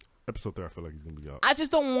 5. Episode 3, I feel like he's gonna be out. I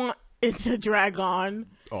just don't want it to drag on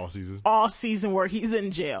all season where he's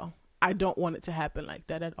in jail. I don't want it to happen like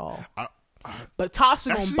that at all. But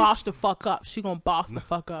Tasha gonna boss the fuck up. She gonna boss the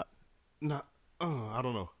fuck up. I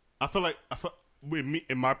don't know. I feel with me,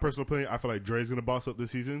 in my personal opinion, I feel like Dre's gonna boss up this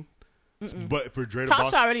season. But for Dre to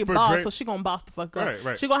boss, Tasha already for boss, Dre, so she gonna boss the fuck up.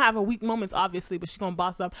 Right. She gonna have her weak moments, obviously, but she gonna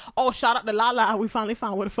boss up. Oh, shout out to Lala. We finally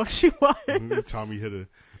found where the fuck she was. Tommy hit her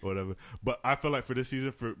or whatever. But I feel like for this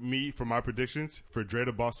season, for my predictions, for Dre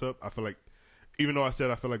to boss up, I feel like, even though I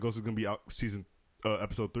said I feel like Ghost is gonna be out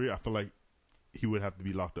episode 3, I feel like he would have to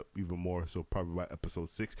be locked up even more. So probably by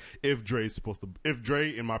episode 6, if Dre,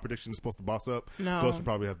 in my prediction, is supposed to boss up, Ghost would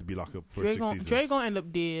probably have to be locked up for 6 seasons. Dre gonna end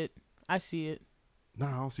up dead. I see it. Nah,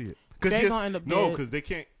 I don't see it. Dre gonna end up dead. No, because they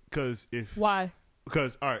can't. Why?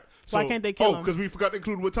 Because all right. So, why can't they kill him? Because we forgot to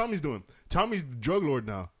include what Tommy's doing. Tommy's the drug lord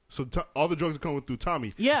now. So all the drugs are coming through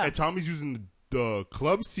Tommy. Yeah. And Tommy's using the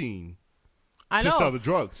club scene to know. sell the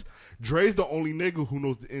drugs. Dre's the only nigga who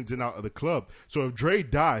knows the ins and out of the club. So if Dre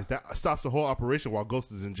dies, that stops the whole operation while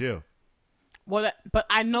Ghost is in jail. Well, but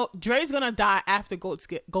I know Dre's gonna die after Ghost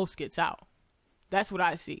gets out. That's what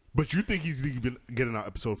I see. But you think he's even getting out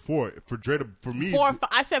episode 4? For Dre for me, 4 or 5,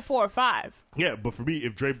 I said 4 or 5. Yeah, but for me,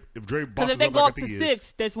 if Dre because bosses if they up go like up to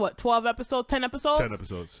 6, there's what, 12 episodes, 10 episodes. 10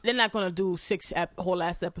 episodes. They're not gonna do 6 whole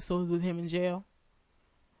ass episodes with him in jail.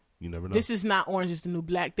 You never know. This is not Orange Is the New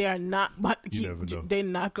Black. They are not about to keep. You never know. They're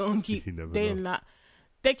not gonna keep. You never they're know. not.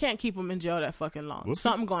 They can't keep him in jail that fucking long. We'll see.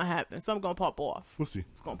 Something gonna happen. Something gonna pop off. We'll see.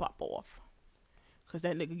 It's gonna pop off. Cause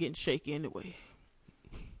that nigga getting shaky anyway.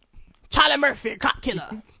 Charlie Murphy, cop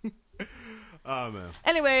killer. Oh man.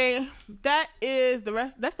 Anyway, that is the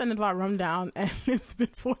rest. That's the end of our rundown, and it's been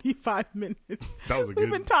 45 minutes. That was a We've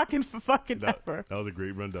good. been talking for fucking ever. That was a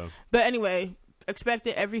great rundown. But anyway, expect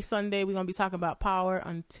it every Sunday. We're gonna be talking about power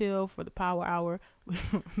for the Power Hour.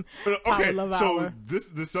 Okay, Love so Hour.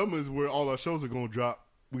 this summer is where all our shows are gonna drop.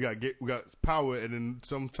 We got Power, and then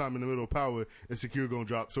sometime in the middle of Power, Insecure gonna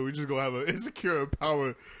drop. So we just gonna have an Insecure and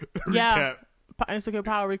Power recap. Insecure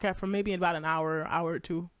Power recap for maybe about an hour or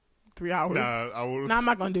 2, 3 hours. Nah, I'm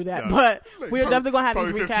not gonna do that. Nah. But Like, we're definitely gonna have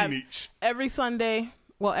these 15 recaps each. every Sunday.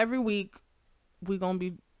 Well, every week we're gonna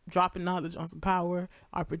be dropping knowledge on some Power,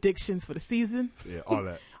 our predictions for the season. Yeah, all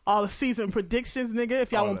that. All the season predictions, nigga.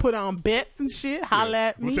 If y'all All want that. to put on bets and shit, holla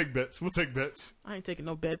at me. We'll take bets. I ain't taking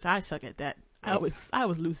no bets. I suck at that. I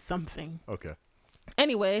always lose something. Okay.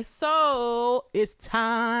 Anyway, so it's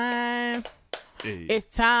time. Hey,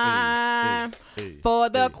 It's time hey, for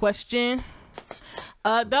the hey. question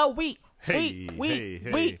of the week. Hey,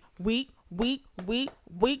 Week.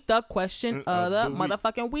 The question of the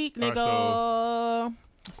motherfucking week, nigga. Alright,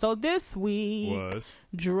 so this week, was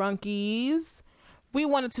drunkies, we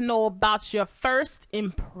wanted to know about your first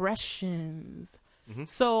impressions. Mm-hmm.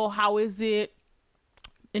 So how is it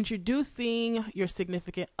introducing your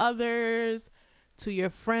significant others to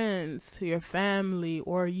your friends, to your family,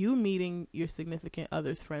 or you meeting your significant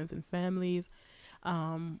others, friends, and families?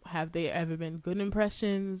 Have they ever been good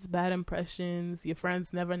impressions, bad impressions? Your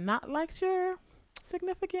friends never not liked your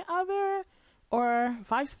significant other, or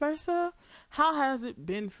vice versa? How has it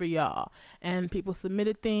been for y'all? And people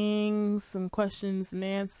submitted things, some questions and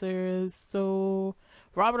answers. So,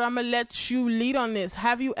 Robert, I'm gonna let you lead on this.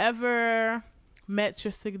 Have you ever met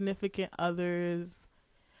your significant others?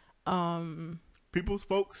 people's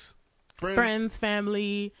folks, Friends,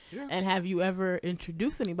 family, Yeah. and have you ever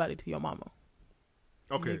introduced anybody to your mama?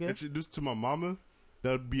 Okay, Nigga. introduced to my mama,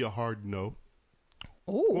 that would be a hard no.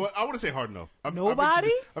 Oh, Well, I wouldn't say hard no.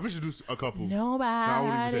 Nobody? I've introduced a couple. nobody. No, I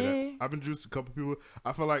wouldn't even say that. I've introduced a couple people.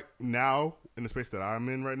 I feel like now, in the space that I'm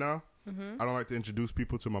in right now, Mm-hmm. I don't like to introduce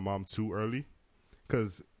people to my mom too early.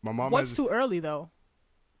 Because my mom What's has... too early though?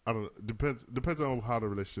 I don't know. Depends on how the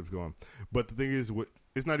relationship's going. But the thing is,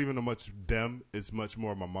 it's not even a much them. It's much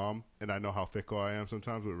more my mom. And I know how fickle I am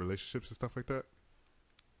sometimes with relationships and stuff like that.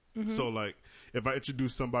 Mm-hmm. So, like, if I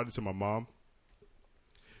introduce somebody to my mom,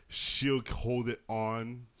 she'll hold it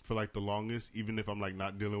on for, like, the longest, even if I'm, like,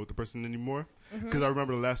 not dealing with the person anymore. Because I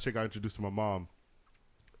remember the last chick I introduced to my mom,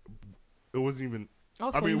 it wasn't even...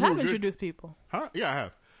 Oh, so I mean, you we have were good. introduced people. Huh? Yeah, I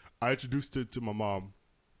have. I introduced her to my mom,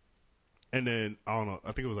 and then, I don't know,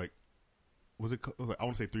 I think it was, like, I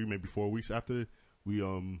want to say 3, maybe 4 weeks after we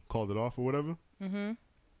called it off or whatever. Mm-hmm. And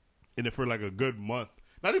then for, like, a good month,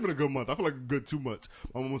 not even a good month, I feel like a good 2 months,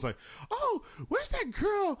 my mom was like, oh, where's that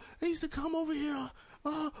girl that used to come over here?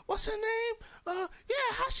 What's her name?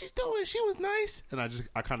 Yeah, how she's doing? She was nice. And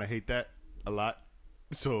I kind of hate that a lot.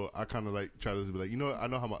 So I kind of, like, try to be like, you know what? I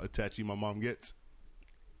know how attached my mom gets.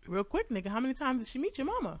 Real quick, nigga, how many times did she meet your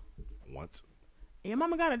mama? Once. Your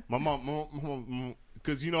mama got a... My mom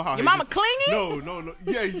because you know how Your mama clingy? No.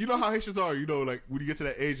 Yeah, you know how Haitians are. You know, like when you get to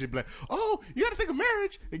that age, they be like, "Oh, you got to think of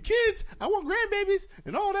marriage and kids. I want grandbabies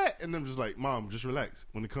and all that." And I'm just like, "Mom, just relax.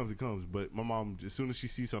 When it comes, it comes." But my mom, as soon as she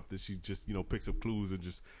sees something, she just picks up clues and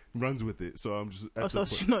just runs with it. So I'm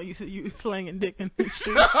just she know you slanging dick in the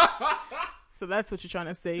street. So that's what you're trying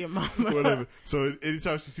to say, your mama. Whatever. So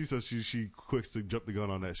anytime she sees something, she quicks to jump the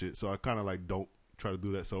gun on that shit. So I kind of like don't try to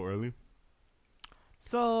do that so early.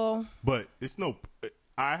 So, but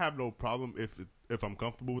I have no problem if I'm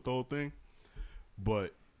comfortable with the whole thing.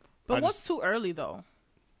 But what's too early though?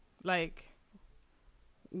 Like,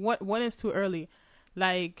 when is too early?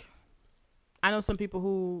 Like, I know some people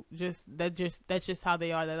who that's just how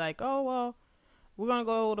they are. They're like, oh well, we're gonna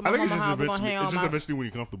go to my mama's house. We're gonna hang out. It's just eventually when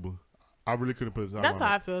you're comfortable. I really couldn't put it. That's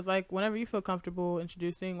how I feel. It's like whenever you feel comfortable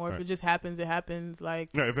introducing, or if it just happens, it happens. Like,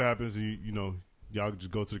 yeah, if it happens, y'all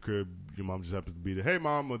just go to the crib. Your mom just happens to be there. Hey,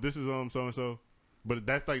 mom, this is so and so. But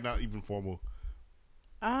that's like not even formal.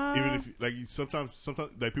 Even if like sometimes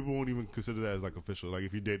like people won't even consider that as like official. Like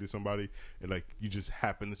if you dated somebody and like you just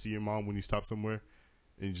happen to see your mom when you stop somewhere,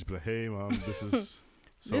 and you just be like, "Hey, mom, this is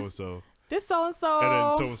so and so." This so and so. And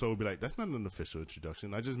then so and so will be like, "That's not an official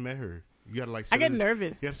introduction. I just met her. You gotta like." I get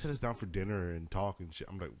nervous. You gotta sit us down for dinner and talk and shit.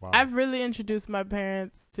 I'm like, wow. I've really introduced my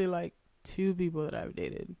parents to like 2 people that I've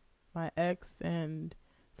dated, my ex and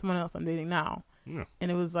someone else I'm dating now. Yeah.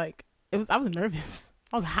 And I was nervous.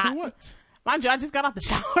 I was hot. For what? Mind you, I just got out the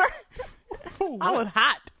shower. For what? I was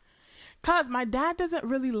hot. Cause my dad doesn't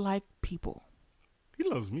really like people. He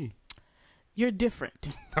loves me. You're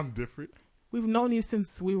different. I'm different. We've known you since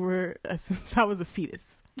since I was a fetus.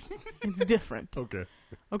 It's different.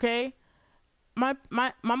 Okay. My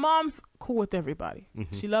mom's cool with everybody.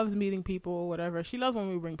 Mm-hmm. She loves meeting people, whatever. She loves when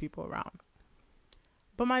we bring people around.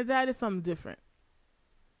 But my dad is something different.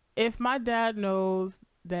 If my dad knows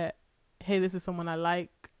that, hey, this is someone I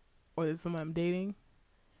like, or this is someone I'm dating,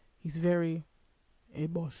 he's very, hey,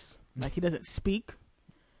 boss. Like, he doesn't speak.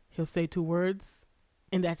 He'll say 2 words,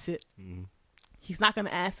 and that's it. Mm-hmm. He's not going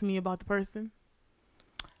to ask me about the person.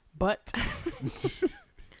 But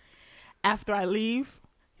after I leave,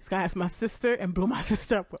 he's going to ask my sister and blow my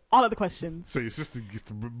sister up with all of the questions. So your sister gets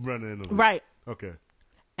to run in on it. Right. Okay.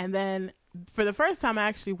 And then for the first time, I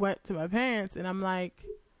actually went to my parents, and I'm like,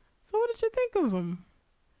 so what did you think of him?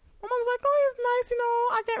 My mom's like, oh, he's nice.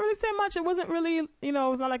 I can't really say much. It wasn't really,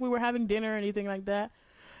 it's not like we were having dinner or anything like that.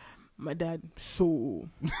 My dad, so.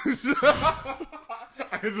 So.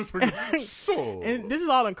 And this is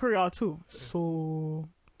all in Creole, too. So,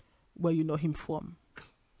 where you know him from?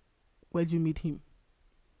 Where'd you meet him?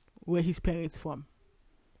 Where his parents from?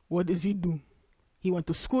 What does he do? He went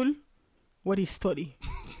to school? What he study?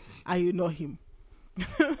 You know him.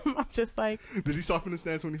 I'm just like. Did he soften his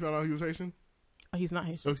stance when he found out he was Haitian? Oh, he's not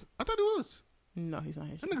Haitian. I thought he was. No, he's not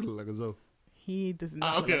Haitian. That nigga look like a Zoe. He does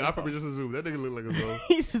not. Okay, look like I probably just assumed that nigga look like a Zoe.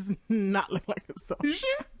 He does not look like a Zoe. You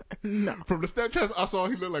sure? No. From the Snapchats I saw,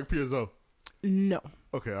 he looked like Pure Zoe. No.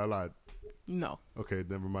 Okay, I lied. No. Okay,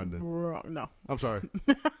 never mind then. Wrong. No. I'm sorry.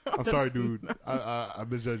 I'm sorry, dude. I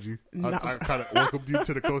misjudged you. No. I kind of welcomed you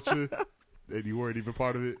to the culture, and you weren't even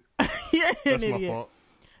part of it. You're an That's idiot. my fault.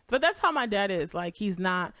 But that's how my dad is. Like, he's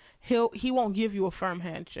not. He won't give you a firm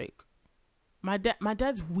handshake. My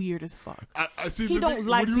dad's weird as fuck. I see. He don't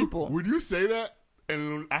like people. When you say that,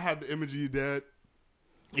 and I have the image of your dad,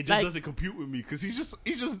 it just doesn't compute with me because he's just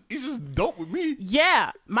dope with me.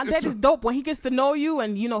 Yeah, my dad is dope. When he gets to know you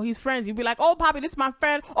and he's friends, you'd be like, "Oh, Poppy, this is my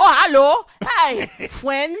friend. Oh, hello, hey,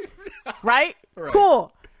 friend, right?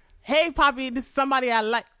 Cool. Hey, Poppy, this is somebody I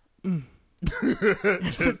like."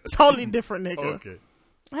 It's a totally different nigga. Okay.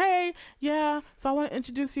 Hey, yeah, so I want to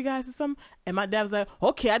introduce you guys to some. And my dad was like,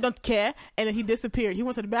 okay, I don't care. And then he disappeared. He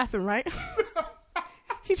went to the bathroom, right?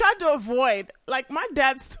 He tried to avoid. Like, my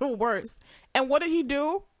dad's the worst. And what did he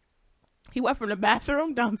do? He went from the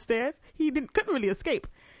bathroom downstairs. He couldn't really escape.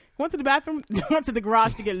 He went to the bathroom, went to the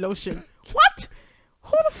garage to get lotion. What?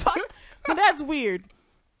 Who the fuck? My dad's weird.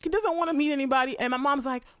 He doesn't want to meet anybody. And my mom's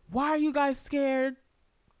like, why are you guys scared?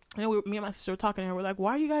 And me and my sister were talking to her. We're like,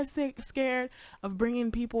 why are you guys scared of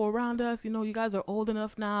bringing people around us? You guys are old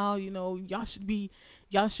enough now. Y'all shouldn't be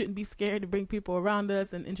scared to bring people around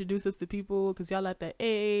us and introduce us to people because y'all at that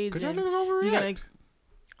age. Because y'all niggas overreact.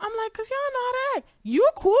 I'm like, because y'all know how to act. You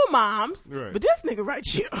cool, moms. Right. But this nigga right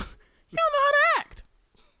here, you don't know how to act.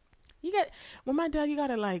 With my dad, you got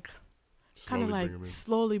to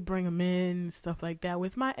slowly bring him in, stuff like that.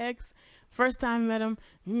 With my ex, first time I met him,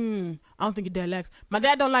 I don't think your dad likes. My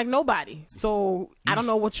dad don't like nobody, so I don't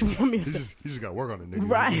know what you want me to do. He just got to work on it, nigga.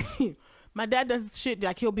 Right. My dad does shit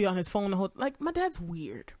like he'll be on his phone the whole. Like, my dad's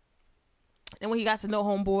weird. And when he got to know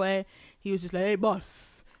homeboy, he was just like, hey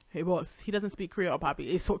boss. He doesn't speak Creole, Poppy.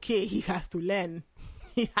 It's okay. He has to learn.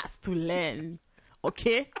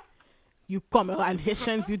 Okay? You come around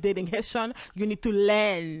Haitians, you dating Haitian, you need to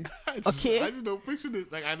learn. Okay? I just don't picture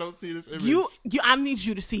this. Like, I don't see this image. I need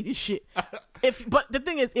you to see this shit. But the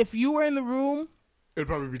thing is, if you were in the room, it'd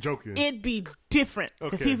probably be joking. It'd be different.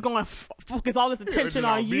 Because he's going to focus all his attention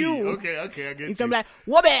on on you. Okay, I get you. He's going to be like,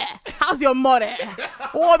 Wobbe, how's your mother?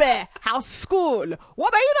 Wobbe, how's school?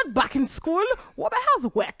 Wobbe, you not back in school? Wobbe,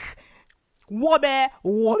 how's work? Wobbe.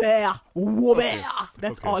 Okay.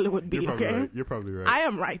 That's all it would be, okay? Right. You're probably right. I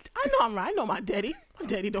am right. I know I'm right. I know my daddy. My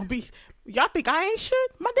daddy don't be... Y'all think I ain't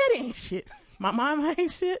shit? My daddy ain't shit. My mom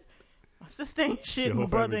ain't shit. My sister ain't shit. Your My whole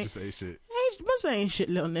brother family just ain't shit. Bunch of ain't shit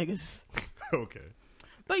little niggas. Okay.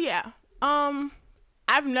 But yeah,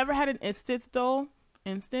 I've never had an instance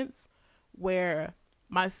where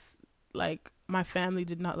my family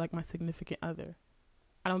did not like my significant other.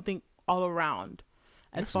 I don't think all around,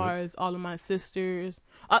 as far as all of my sisters,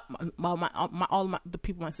 the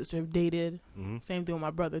people my sister have dated. Mm-hmm. Same thing with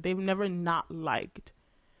my brother. They've never not liked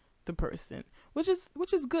the person, which is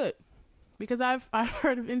good, because I've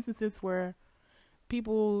heard of instances where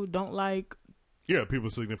people don't like. Yeah,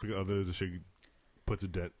 people's significant other, the shit puts a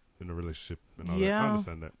dent in the relationship and all that. I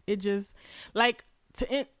understand that. It just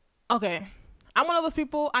okay. I'm one of those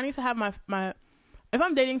people. I need to have my if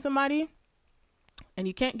I'm dating somebody and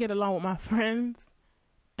you can't get along with my friends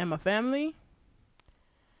and my family,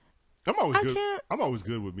 I'm always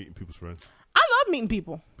good with meeting people's friends. I love meeting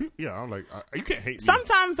people. Yeah, I'm like, you can't hate me.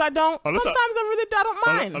 Sometimes I don't. Sometimes I don't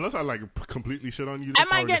mind. Unless I like completely shit on you. I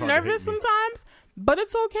might get nervous sometimes, but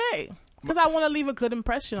it's okay. Because I want to leave a good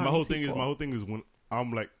impression on people. My whole thing is when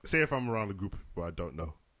I'm like, say if I'm around a group of people I don't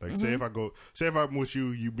know. Like, say if I'm with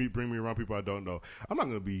you, you bring me around people I don't know. I'm not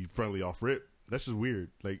going to be friendly off rip. That's just weird.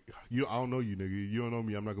 Like, I don't know you, nigga. You don't know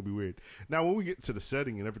me. I'm not going to be weird. Now, when we get to the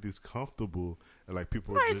setting and everything's comfortable and, like,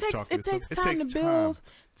 people are just talking. It takes time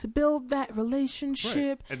to build that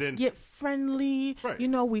relationship. Right. And then get friendly. Right. You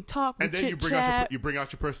know, we talk, we and then you bring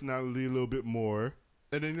out your personality a little bit more.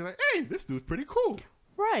 And then you're like, hey, this dude's pretty cool.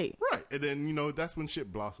 Right. And then, that's when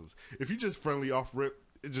shit blossoms. If you're just friendly off rip,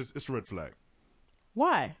 it's a red flag.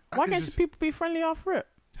 Why? Why can't people be friendly off rip?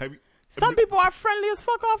 Some people are friendly as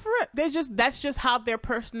fuck off rip. That's just how their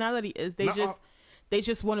personality is. They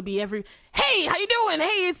just want to be hey, how you doing?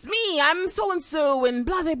 Hey, it's me. I'm so and so and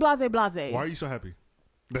blase. Why are you so happy?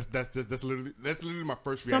 That's literally my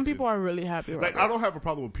first reaction. Some people are really happy. Like, I don't have a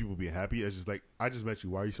problem with people being happy. It's just like, I just met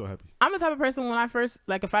you. Why are you so happy? I'm the type of person when I first,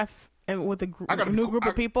 like, if I am with a new group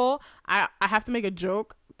of people, I have to make a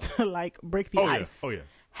joke to, like, break the ice. Oh yeah.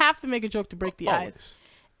 Have to make a joke to break the ice,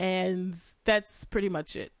 and that's pretty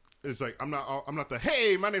much it. It's like, I'm not the,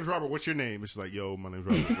 hey, my name's Robert. What's your name? It's like, yo, my name's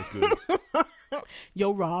Robert. What's good?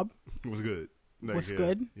 Yo, Rob. What's good? Like, what's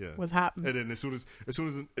good? Yeah. What's happening? And then as soon as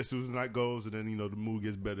the night goes, and then the mood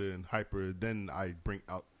gets better and hyper, then I bring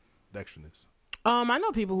out the extraness. I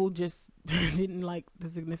know people who just didn't like the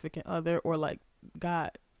significant other, or like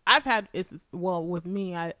got. I've had with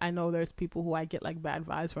me. I know there's people who I get like bad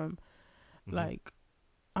vibes from. Mm-hmm. Like,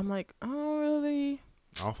 I'm like, I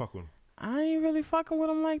don't fuck with them. I ain't really fucking with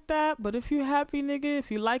them like that. But if you happy, nigga, if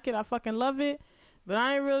you like it, I fucking love it. But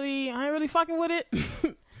I ain't really fucking with it.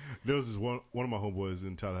 There was this one of my homeboys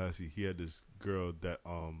in Tallahassee. He had this girl that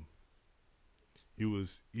they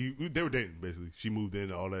were dating basically. She moved in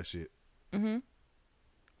and all that shit. Mm-hmm.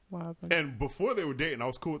 What happened? And before they were dating, I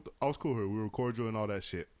was cool with her. We were cordial and all that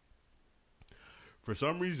shit. For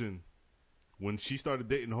some reason, when she started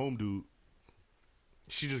dating the home dude,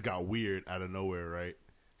 she just got weird out of nowhere, right?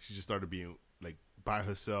 She just started being like by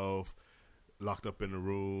herself, locked up in the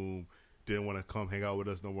room, didn't want to come hang out with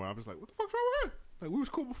us no more. I'm just like, what the fuck's wrong with her? Like, we was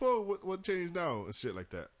cool before. What changed now? And shit like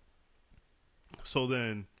that. So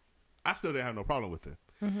then, I still didn't have no problem with it.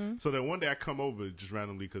 Mm-hmm. So then one day I come over just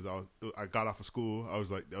randomly because I got off of school. I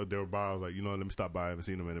was like, they were by. I was like, let me stop by. I haven't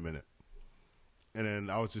seen them in a minute. And then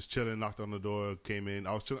I was just chilling, knocked on the door, came in.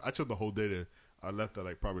 I chilled the whole day there. I left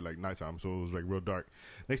at probably nighttime, so it was real dark.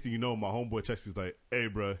 Next thing you know, my homeboy texts me, like, hey,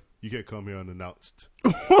 bro, you can't come here unannounced.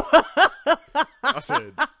 I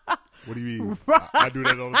said, what do you mean? I do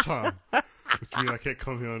that all the time. Which means I can't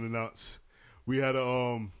come here unannounced. We had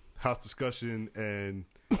a house discussion, and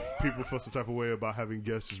people felt some type of way about having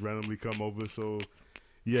guests just randomly come over, so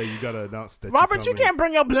yeah, you gotta announce that. Robert, you can't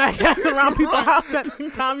bring your black ass around people's house at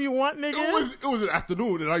any time you want, nigga. It was an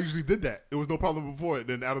afternoon, and I usually did that. It was no problem before it.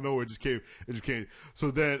 Then out of nowhere, it just came.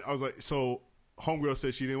 So then I was like, so homegirl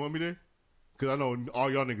said she didn't want me there, because I know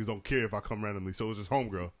all y'all niggas don't care if I come randomly. So it was just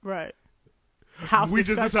homegirl. Right. house We just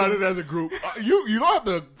discussion. decided as a group. You don't have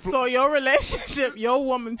to. So your relationship, your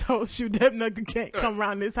woman told you that nigga can't come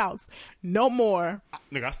around this house no more.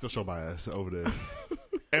 Nigga, I still show my ass over there.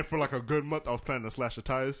 And for like a good month, I was planning to slash the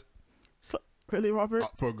tires. So, really, Robert?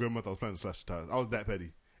 For a good month, I was planning to slash the tires. I was that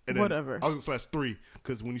petty. And then Whatever. I was gonna slash 3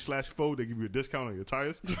 because when you slash 4, they give you a discount on your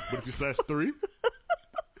tires. But if you slash 3,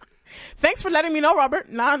 Thanks for letting me know, Robert.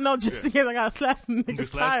 Now I know just in case I gotta slash some you niggas'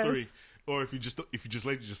 slash tires. 3. Or if you just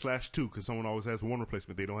lazy, just slash 2 because someone always has 1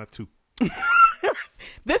 replacement. They don't have 2.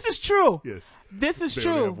 This is true. Yes, This is they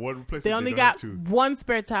true. only have 1 replacement. They only don't got have 2. 1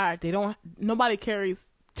 spare tire. Nobody carries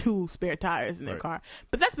 2 spare tires in their Right. car.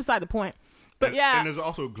 But that's beside the point. But yeah, and there's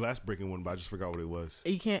also a glass breaking one, but I just forgot what it was.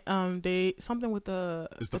 you can't. They something with the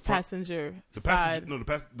It's the front- passenger The side. passenger, no,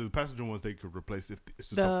 the passenger ones they could replace if it's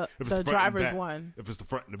just The if it's the front and driver's back. one. If it's the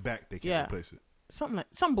front and the back, they can't Yeah. replace it. Some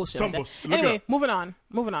bullshit. Some like that. bullshit. Look it Anyway, up.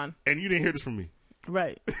 moving on. And you didn't hear this from me.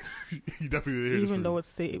 Right. You definitely didn't hear this Even from though me. it's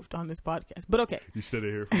saved on this podcast. But okay. You still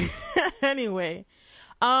didn't hear it from me. Anyway,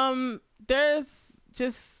 there's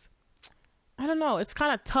just, I don't know. It's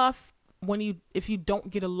kind of tough if you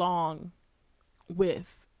don't get along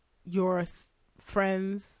with your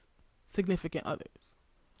friends' significant others.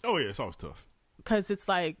 Oh yeah, it's always tough. Because it's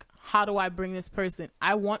like, how do I bring this person?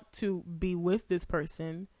 I want to be with this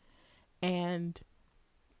person, and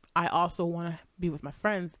I also want to be with my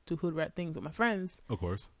friends, do hood rat things with my friends. Of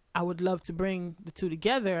course. I would love to bring the two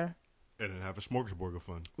together. And then have a smorgasbord of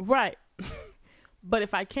fun. Right. But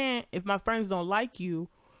if I can't, if my friends don't like you,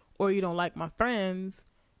 or you don't like my friends,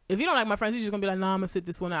 if you don't like my friends, you're just going to be like, nah, I'm going to sit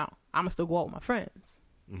this one out. I'm going to still go out with my friends.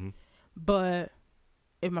 Mm-hmm. But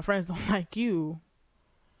if my friends don't like you,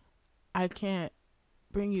 I can't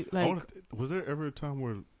bring you, like, was there ever a time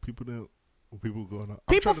where people going out?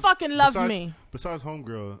 people fucking love me. Besides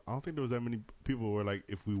homegirl, I don't think there was that many people where like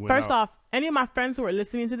if we went First out, off, any of my friends who are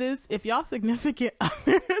listening to this, if y'all significant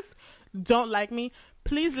others don't like me,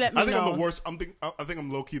 please let me I think know. I'm the worst. I think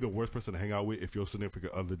I'm low key the worst person to hang out with if your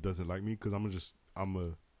significant other doesn't like me because I'm gonna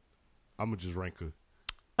just rank her.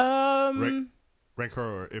 Rank her,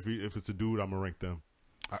 or if it's a dude, I'm gonna rank them.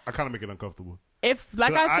 I kind of make it uncomfortable. If,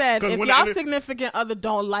 like I said, if when y'all significant other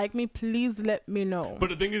don't like me, please let me know. But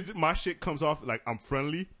the thing is, my shit comes off like I'm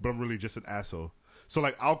friendly, but I'm really just an asshole. So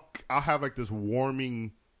like I'll have like this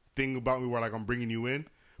warming thing about me where like I'm bringing you in,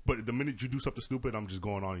 but the minute you do something stupid, I'm just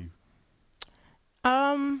going on you.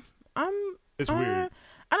 It's weird.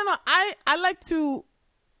 I don't know. I like to.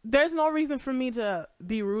 There's no reason for me to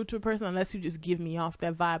be rude to a person unless you just give me off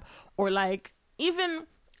that vibe, or like even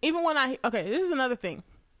when this is another thing.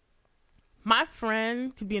 My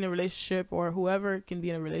friend could be in a relationship, or whoever can be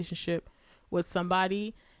in a relationship with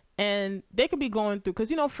somebody, and they could be going through,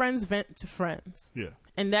 because friends vent to friends. Yeah.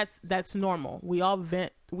 And that's normal. We all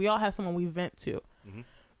vent. We all have someone we vent to. Mm-hmm.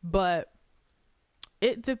 But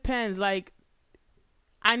it depends. Like,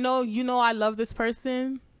 I know I love this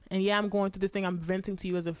person, and yeah, I'm going through this thing. I'm venting to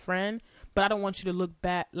you as a friend, but I don't want you to look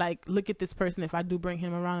at this person if I do bring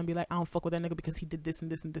him around and be like, I don't fuck with that nigga because he did this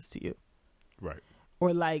and this and this to you. Right.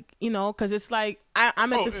 Or like, because it's like,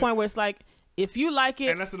 I'm at this point where it's like, if you like it.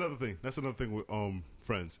 And that's another thing. That's another thing with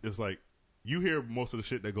friends. It's like, you hear most of the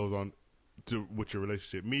shit that goes on with your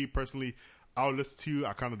relationship. Me, personally, I'll listen to you.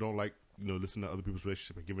 I kind of don't like, listen to other people's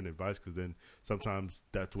relationship and giving advice, because then sometimes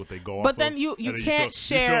that's what they go off. But then of. you And then can't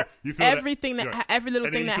share you feel everything that every little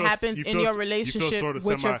thing that happens in your relationship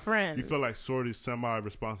with your friends. You feel like sort of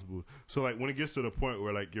semi-responsible. So like when it gets to the point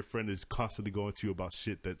where like your friend is constantly going to you about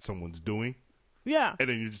shit that someone's doing. Yeah. And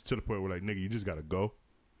then you're just to the point where like, nigga, you just gotta go.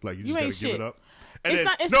 Like you You just ain't gotta give shit. it up. And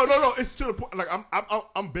It's then, not- no. It's to the point. Like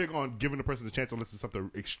I'm big on giving the person a chance unless it's something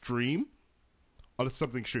extreme. Unless it's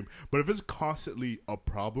something extreme. But if it's constantly a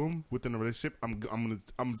problem within a relationship, I'm gonna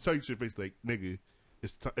tell you to your face like, nigga,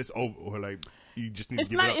 it's over, or like you just need to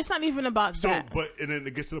give it up. It's not even about that. And then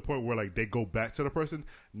it gets to the point where like they go back to the person.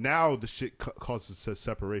 Now the shit causes a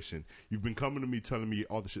separation. You've been coming to me telling me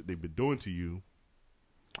all the shit they've been doing to you.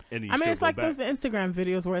 And then it's like those Instagram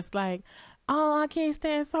videos where it's like, oh, I can't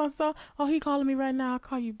stand so. Oh, he calling me right now. I'll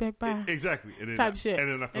call you back. Bye. Exactly. And then type shit.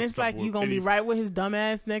 And it's like you gonna be right with his dumb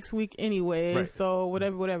ass next week anyway. Right. So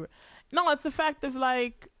whatever. No, it's the fact of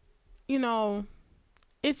like,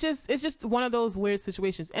 it's just one of those weird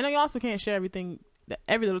situations. And you also can't share every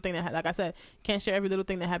little thing that, like I said, can't share every little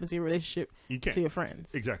thing that happens in your relationship to your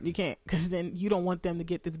friends. Exactly. You can't, because then you don't want them to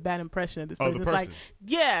get this bad impression of this person. the It's like,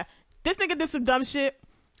 yeah, this nigga did some dumb shit.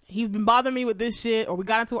 He's been bothering me with this shit, or we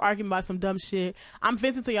got into an argument about some dumb shit. I'm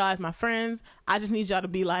venting to y'all as my friends. I just need y'all to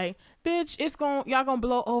be like, bitch, y'all gonna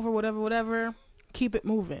blow over, whatever. Keep it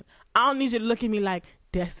moving. I don't need you to look at me like,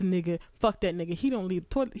 that's the nigga. Fuck that nigga. He leave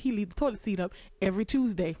the toilet seat up every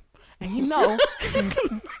Tuesday. And you know,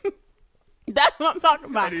 that's what I'm talking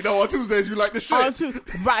about. And you know on Tuesdays you like the shit.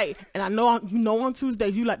 Right. And I know, on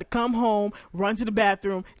Tuesdays you like to come home, run to the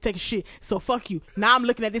bathroom, take a shit. So fuck you. Now I'm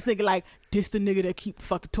looking at this nigga like, this the nigga that keep the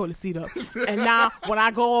fucking toilet seat up. And now when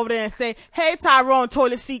I go over there and say, hey, Tyrone,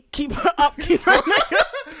 toilet seat, keep her up, keep her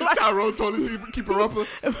like, Tyrone toilet seat, keep her up.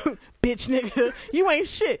 bitch, nigga, you ain't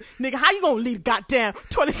shit. Nigga, how you gonna leave the goddamn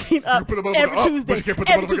toilet seat up every Tuesday? But you can't put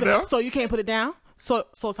the motherfucker down? So you can't put it down? So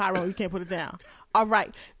Tyrone, you can't put it down. All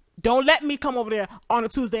right. Don't let me come over there on a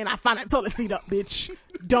Tuesday and I find that toilet seat up, bitch.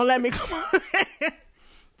 Don't let me come over there.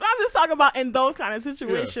 But I'm just talking about in those kind of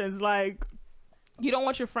situations, like, you don't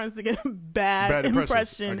want your friends to get a bad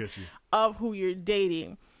impression of who you're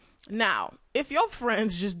dating. Now, if your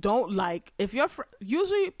friends just don't like,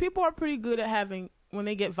 usually people are pretty good at when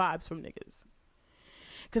they get vibes from niggas.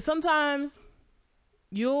 Because sometimes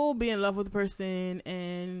you'll be in love with a person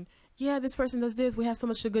and, yeah, this person does this. We have so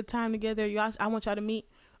much a good time together. I want y'all to meet,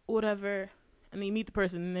 whatever. And then you meet the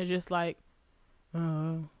person and they're just like, I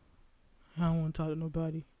don't want to talk to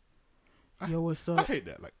nobody. Yo, what's up? I hate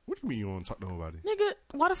that. Like, what do you mean you don't want to talk to nobody? Nigga,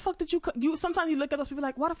 why the fuck did you sometimes you look at those people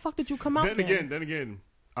like, why the fuck did you come out Then again,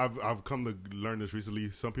 I've come to learn this recently.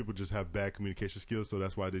 Some people just have bad communication skills, so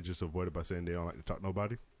that's why they just avoid it by saying they don't like to talk to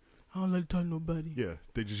nobody. I don't like to talk to nobody. Yeah,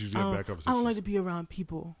 they just usually have bad conversations. I don't like to be around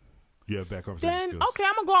people. Yeah, bad conversation Then, skills. okay,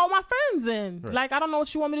 I'm going to go out with my friends then. Right. Like, I don't know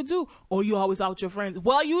what you want me to do. Or you always out with your friends.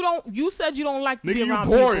 Well, you said you don't like to be around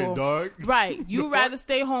boring, people. Dog. Right. You rather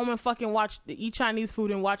stay home and fucking eat Chinese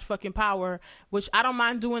food and watch fucking Power, which I don't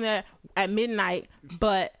mind doing that at midnight.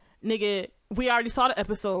 But, nigga, we already saw the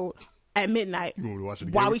episode at midnight. You want to watch it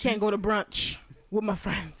again? Why we can't go to brunch with my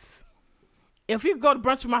friends? If you go to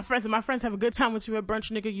brunch with my friends and my friends have a good time with you at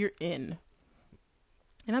brunch, nigga, you're in.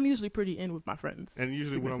 And I'm usually pretty in with my friends. And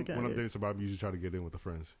usually when I'm dating somebody, I usually try to get in with the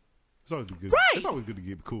friends. It's always good. Right. It's always good to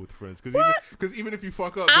get cool with the friends. Because even if you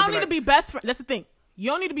fuck up, I don't need to be best friends. That's the thing.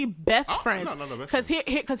 You don't need to be best friends. No, Because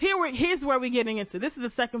here's where we're getting into. This is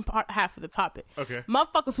the second half of the topic. Okay.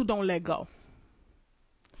 Motherfuckers who don't let go.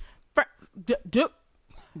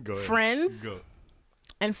 Friends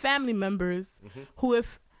and family members who,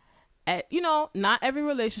 if not every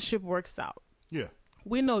relationship works out. Yeah.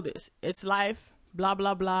 We know this. It's life. Blah,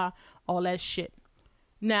 blah, blah, all that shit.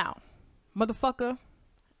 Now, motherfucker,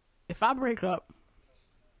 if I break up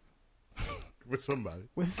with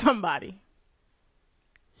somebody,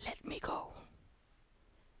 let me go.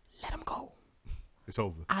 Let him go. It's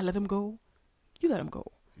over. I let him go. You let him go.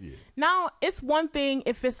 Yeah. Now, it's one thing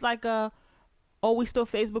if it's like we still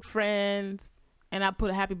Facebook friends, and I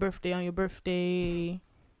put a happy birthday on your birthday.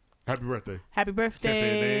 Happy birthday. Happy birthday. Can't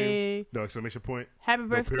say your name. No exclamation point. Happy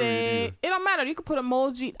birthday. It don't matter. You can put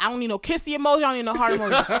emoji. I don't need no kissy emoji. I don't need no heart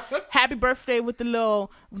emoji. Happy birthday with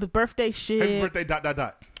the birthday shit. Happy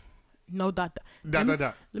birthday ... No dot. Let me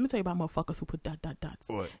tell you about motherfuckers who put dots.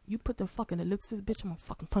 What? You put them fucking ellipses, bitch. I'm gonna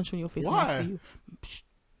fucking punch you in your face Why? when I see you.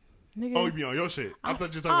 Nigga. Oh, you be on your shit. I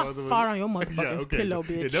thought you were talking about fart on your motherfucking pillow,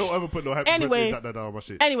 bitch. Yeah, don't ever put no happy birthday ... on my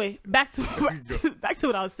shit. Anyway, back to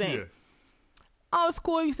what I was saying. Yeah. Oh, it's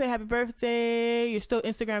cool. You say happy birthday. You're still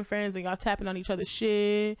Instagram friends and y'all tapping on each other's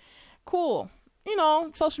shit. Cool.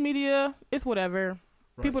 Social media, it's whatever.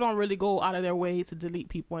 Right. People don't really go out of their way to delete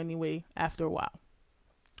people anyway after a while.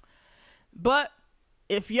 But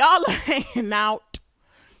if y'all are hanging out,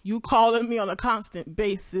 you calling me on a constant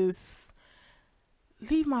basis,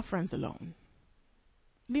 leave my friends alone.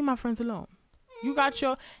 Leave my friends alone. You got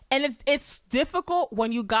and it's difficult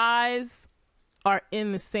when you guys are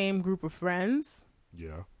in the same group of friends.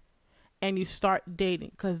 Yeah. And you start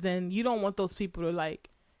dating, because then you don't want those people to like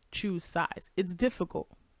choose sides. It's difficult.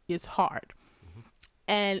 It's hard. Mm-hmm.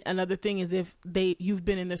 And another thing is if you've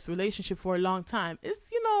been in this relationship for a long time, it's,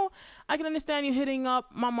 I can understand you hitting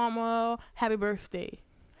up my mama, happy birthday,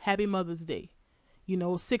 happy Mother's Day.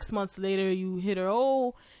 6 months later you hit her,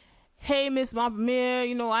 oh, hey, Miss Mama Mare,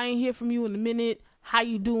 I ain't hear from you in a minute. How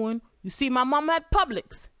you doing? You see my mama at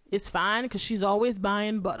Publix. It's fine because she's always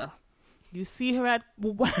buying butter. You see her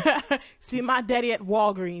see my daddy at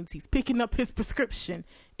Walgreens. He's picking up his prescription.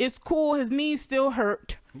 It's cool. His knees still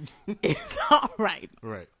hurt. It's all right.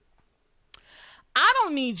 Right. I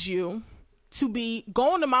don't need you to be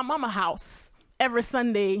going to my mama house every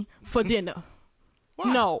Sunday for dinner.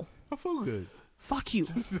 Why? No. I feel good. Fuck you.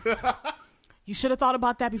 You should have thought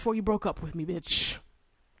about that before you broke up with me, bitch.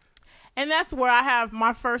 And that's where I have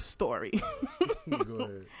my first story. Go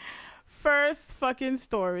ahead. First fucking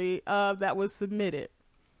story that was submitted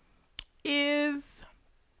is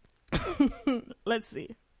let's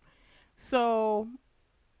see. So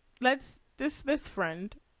this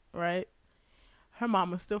friend, right? Her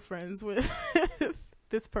mama's still friends with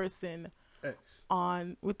this person X.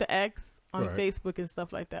 with the X on Right. Facebook and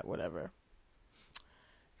stuff like that, whatever.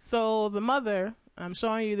 So the mother, I'm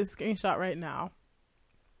showing you the screenshot right now.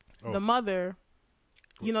 Oh. The mother,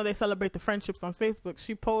 you know, they celebrate the friendships on Facebook.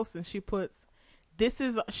 She posts and she puts,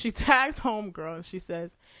 she tags homegirl and she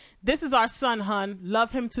says, "This is our son, hun.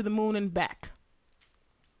 Love him to the moon and back."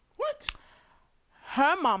 What?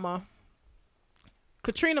 Her mama,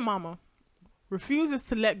 Katrina mama, refuses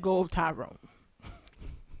to let go of Tyrone.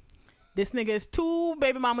 This nigga is 2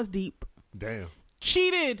 baby mamas deep. Damn.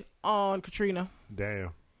 Cheated on Katrina.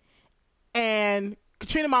 Damn. And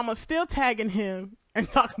Katrina mama still tagging him and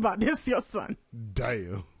talking about this your son.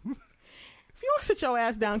 Damn. If you don't sit your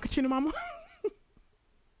ass down, Katrina mama.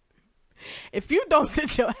 If you don't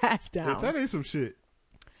sit your ass down. If that ain't some shit.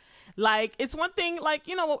 Like, it's one thing, like,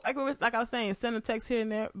 you know, like I was saying, send a text here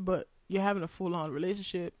and there, but you're having a full-on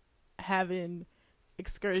relationship, having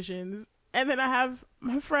excursions. And then I have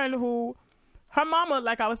my friend who, her mama,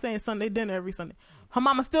 like I was saying, Sunday dinner every Sunday. Her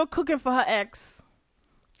mama still cooking for her ex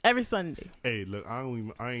every Sunday. Hey, look, I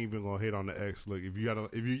ain't even gonna hate on the ex. Look, if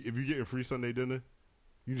you getting free Sunday dinner,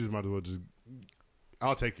 you just might as well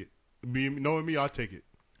I'll take it. Knowing me, I'll take it.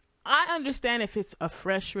 I understand if it's a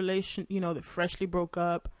fresh relation, you know, that freshly broke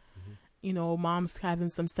up. You know, mom's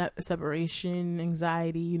having some separation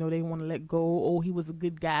anxiety. You know, they want to let go. Oh, he was a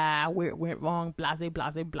good guy. Where it went wrong. Blase,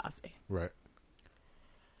 blase, blase. Right.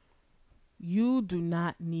 You do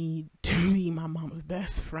not need to be my mama's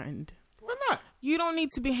best friend. Why not? You don't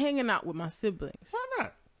need to be hanging out with my siblings. Why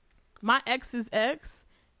not? My ex's ex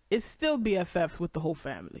is still BFFs with the whole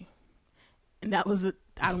family. And that was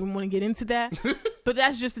I don't even want to get into that. But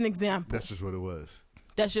that's just an example. That's just what it was.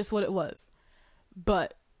 That's just what it was.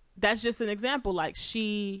 But that's just an example. Like,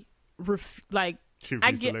 she refused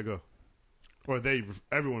to let go. Or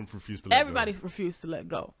everyone refused to let go. Everybody refused to let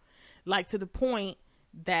go. Like, to the point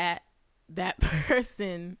that that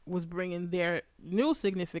person was bringing their new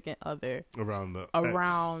significant other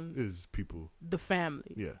around his people, the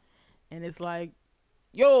family. Yeah. And it's like,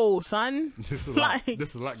 yo, son. This is a lot. This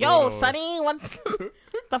is a lot yo, going on. sonny, what's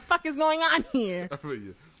the fuck is going on here? I feel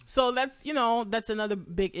you. So that's another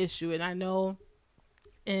big issue. And I know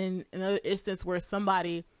in another instance where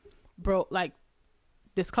somebody broke, like,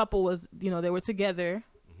 this couple was, they were together.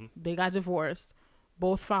 Mm-hmm. They got divorced.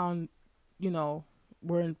 Both found,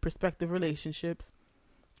 were in prospective relationships.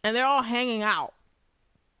 And they're all hanging out,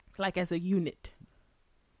 like, as a unit.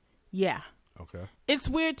 Yeah. Okay. It's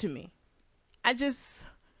weird to me. I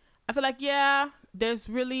feel like, yeah, there's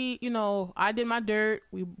really, I did my dirt.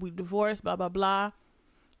 We divorced, blah, blah, blah.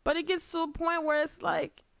 But it gets to a point where it's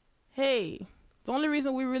like, hey, the only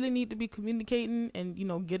reason we really need to be communicating and,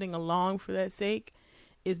 getting along for that sake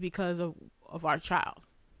is because of our child.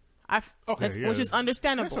 Which is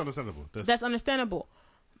understandable. That's understandable. That's understandable.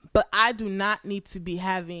 But I do not need to be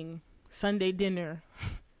having Sunday dinner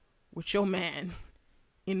with your man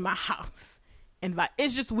in my house. And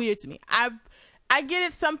it's just weird to me. I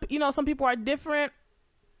get it. Some people are different.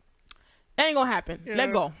 It ain't gonna happen. Yeah,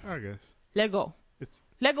 let go. I guess. Let go.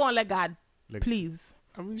 Let go and let God. Please.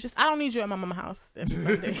 I don't need you at my mama's house every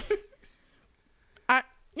Sunday.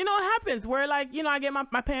 It happens where, like, I get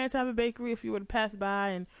my parents have a bakery. If you were to pass by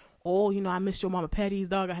and, I missed your mama patties,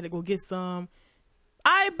 dog. I had to go get some.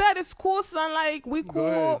 I bet it's cool, son. Like, we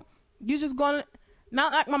cool. You just gonna,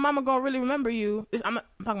 not like my mama gonna really remember you. I'm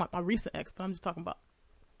talking about my recent ex, but I'm just talking about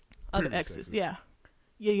other exes. Yeah.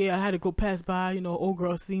 Yeah, I had to go pass by, old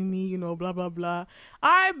girl seen me, blah, blah, blah.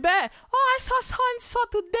 I bet. Oh, I saw so-and-so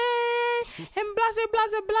today. And blase.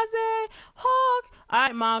 Hug. All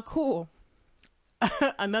right, ma, cool.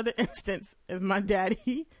 Another instance is my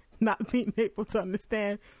daddy not being able to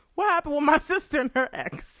understand what happened with my sister and her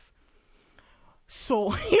ex.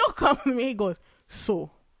 So he'll come to me, he goes,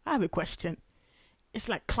 so, I have a question. It's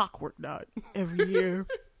like clockwork, dog. Every year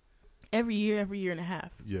and a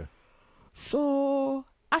half. Yeah. So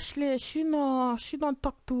Ashley, she don't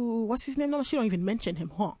talk to what's his name? No, she don't even mention him,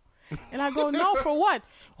 huh? And I go, no, for what?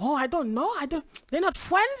 Oh, I don't know. They're not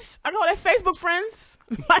friends. I go, they're Facebook friends.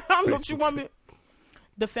 I don't know what you want me.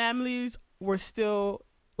 The families were still,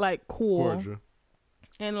 like, cool. Cordial.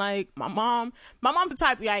 And, like, my mom's the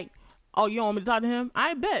type, like, oh, you don't want me to talk to him?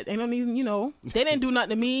 I bet. They don't even, they didn't do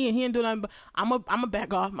nothing to me and he didn't do nothing. But I'm a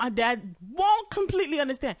back off. My dad won't completely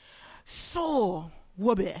understand. So,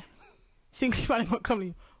 Wabe. She probably gonna come to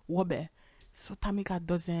you. Wabe. So Tamika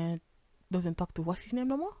doesn't talk to what's his name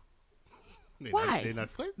no more? Why? They're not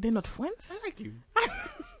friends? They're not friends? I like him.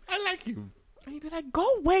 I like him. And you'd be like, go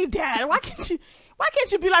away, Dad. Why can't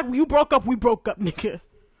you be like, you broke up, we broke up, nigga?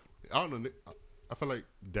 I don't know. I feel like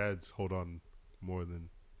dads hold on more than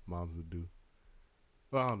moms would do.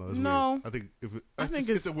 Well, I don't know. It's No. weird. I think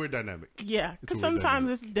it's a weird dynamic. Yeah, It's because a weird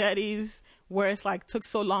sometimes dynamic. it's daddies where it's like took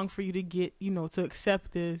so long for you to get, to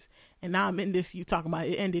accept this, and now I'm in this. You talking about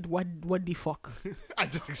it ended? What the fuck? I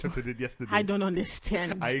just accepted it yesterday. I don't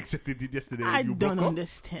understand. I accepted it yesterday. I You don't broke up?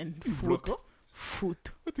 understand. You broke up?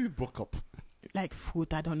 Foot. What do you broke up? Like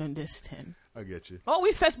foot. I don't understand. I get you. Oh,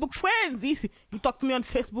 we Facebook friends. Easy. You talk to me on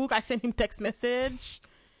Facebook. I send him text message.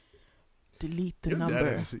 Delete the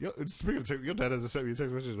number. Speaking of text, your dad hasn't sent me a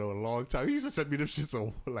text message in a long time. He used to send me them shit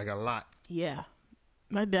a lot. Yeah.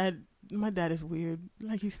 My dad is weird.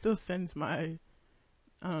 Like, he still sends my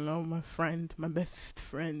best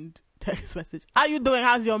friend text message. How you doing?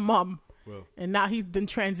 How's your mom? Well, And now he's been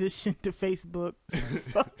transitioned to Facebook.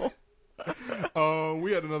 So.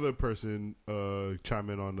 we had another person chime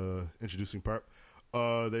in on the introducing part.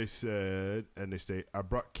 They said, and they state, I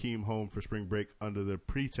brought Keem home for spring break under the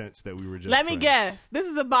pretense that we were just Let me friends. guess. This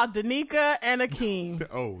is about Danica and Akeem.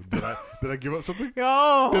 Oh, did I give up something?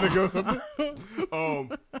 Oh. Did I give up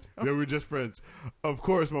something? They were just friends. Of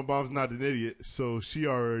course, my mom's not an idiot, so she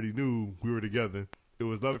already knew we were together. It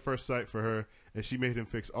was love at first sight for her, and she made him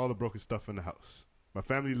fix all the broken stuff in the house. My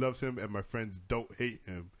family loves him, and my friends don't hate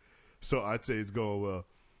him. So I'd say it's going well.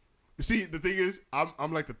 See, the thing is,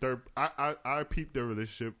 I'm like the third. I peeped their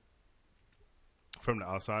relationship from the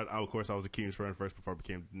outside. Of course, I was Akeem's friend first before I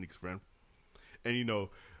became Nick's friend. And,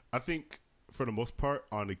 I think for the most part,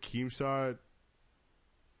 on the Akeem side,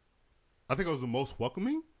 I think I was the most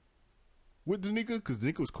welcoming with Danica because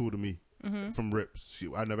Danica was cool to me from rips.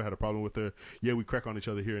 I never had a problem with her. Yeah, we crack on each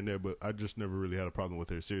other here and there, but I just never really had a problem with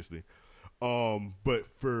her, seriously. But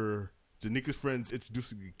for Danica's friends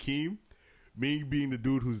introducing Akeem, me being the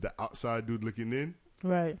dude who's the outside dude looking in,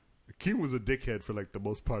 Right. Akeem was a dickhead for like the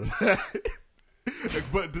most part of that.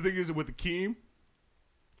 But the thing is, with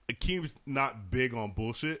Akeem's not big on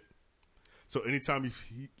bullshit. So anytime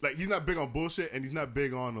he's not big on bullshit, and he's not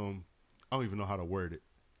big on I don't even know how to word it.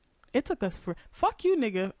 It took us fuck you,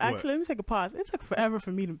 nigga. Actually, let me take a pause. It took forever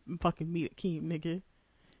for me to fucking meet Akeem, nigga.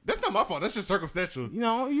 That's not my fault. That's just circumstantial.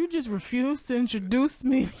 You just refused to introduce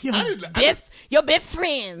me. Your Your best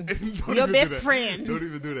friend. Your best friend. Don't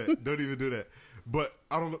even do that. Don't even do that. But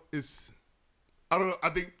I don't know. I don't know. I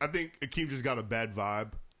think Akeem just got a bad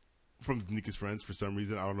vibe from Danica's friends for some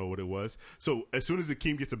reason. I don't know what it was. So as soon as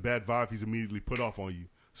Akeem gets a bad vibe, he's immediately put off on you.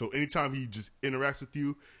 So anytime he just interacts with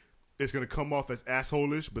you, it's gonna come off as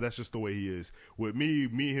asshole-ish, but that's just the way he is. With me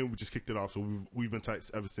and him, we just kicked it off. So we've been tight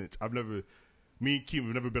ever since. Me and Akeem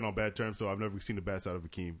have never been on bad terms, so I've never seen the bad side of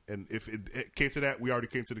Akeem. And if it came to that, we already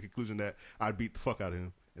came to the conclusion that I'd beat the fuck out of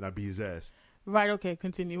him and I'd beat his ass. Right, okay,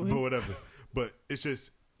 continue. But whatever. But it's just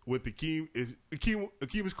with Akeem,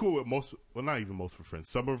 Akeem is cool with most, well, not even most of her friends.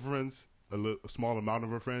 Some of her friends, a small amount of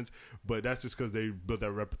her friends, but that's just because they built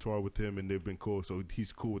that repertoire with him and they've been cool. So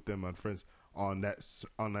he's cool with them on friends on that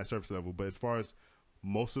surface level. But as far as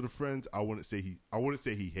most of the friends, I wouldn't say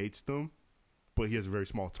he hates them, but he has a very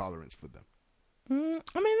small tolerance for them. I mean,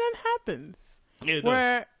 that happens. Yeah, it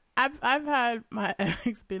Where I've had my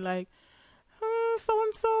ex be like, so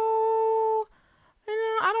and so,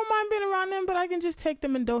 I don't mind being around them, but I can just take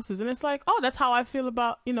them in doses. And it's like, oh, that's how I feel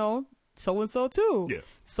about so and so too. Yeah.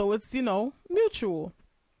 So it's mutual.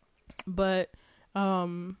 But other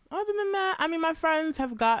than that, I mean, my friends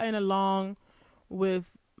have gotten along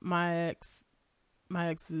with my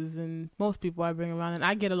exes and most people I bring around, and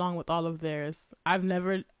I get along with all of theirs. I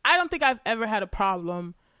don't think I've ever had a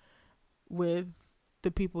problem with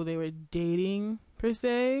the people they were dating per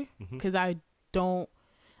se, because I don't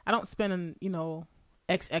spend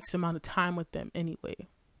X amount of time with them anyway.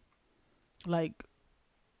 Like,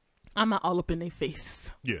 I'm not all up in their face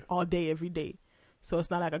all day, every day. So it's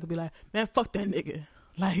not like I could be like, man, fuck that nigga.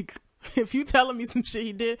 Like, if you telling me some shit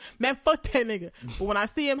he did, man, fuck that nigga. But when I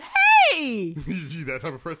see him, hey, You that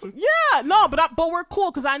type of person? yeah, no, but we're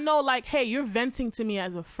cool because I know, like, hey, you're venting to me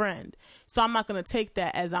as a friend, so I'm not gonna take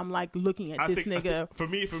that as I'm like looking at this nigga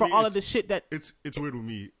for all of the shit that it's weird with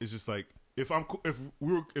me. It's just like if I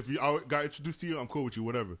got introduced to you, I'm cool with you,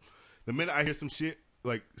 whatever. The minute I hear some shit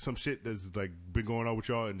that's like been going on with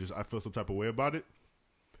y'all and just I feel some type of way about it,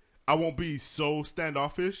 I won't be so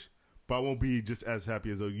standoffish, but I won't be just as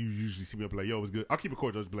happy as though you usually see me up like, yo, what's good? I'll keep it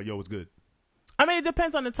cordial, just be like, yo, what's good? I mean, it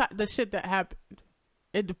depends on the shit that happened.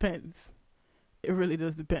 It depends. It really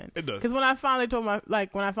does depend. It does. Because when I finally talked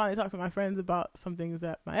to my friends about some things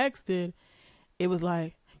that my ex did, it was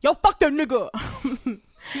like, yo, fuck that nigga.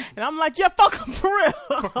 And I'm like, yeah, fuck him for real.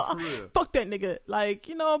 Fuck him for real. Fuck that nigga. Like,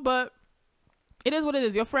 but It is what it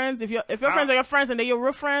is. Your friends, if your friends are your friends and they're your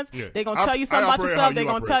real friends, they gonna tell you something about yourself.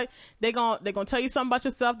 They gonna tell you something about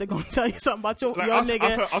yourself. They gonna tell you something about your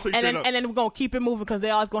nigga. I'll tell you and then we're gonna keep it moving because they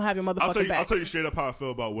always gonna have your motherfucking back. I'll tell you straight up how I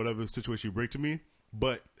feel about whatever situation you bring to me.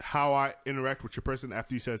 But how I interact with your person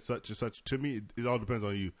after you said such and such to me, it all depends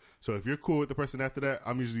on you. So if you're cool with the person after that,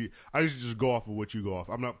 I usually just go off of what you go off.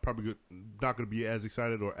 I'm not probably not going to be as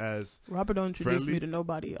excited or as Robert don't introduce friendly. me to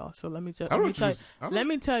nobody, y'all. So let me tell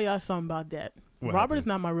y'all something about that. What Robert happened? is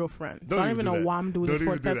not my real friend. Don't so I don't even know that. why I'm doing this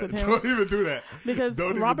podcast with him. Don't even do that. Because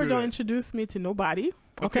Robert don't introduce me to nobody.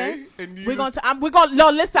 Okay, and we're gonna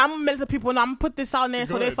no. Listen, I'm gonna let the people know. I'm gonna put this out there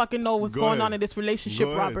so they fucking know what's going on in this relationship,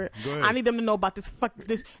 Robert. I need them to know about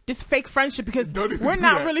this fake friendship because we're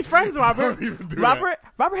not really friends, Robert.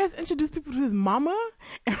 Robert has introduced people to his mama,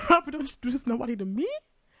 and Robert don't introduce nobody to me.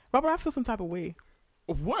 Robert, I feel some type of way.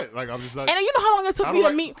 What? Like I'm just like. And you know how long it took me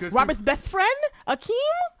to meet Robert's best friend, Akeem?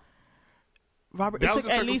 Robert, it took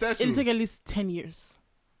at least 10 years.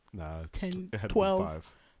 Nah, 10,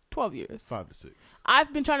 12. 12 years. 5 to 6.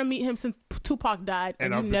 I've been trying to meet him since Tupac died,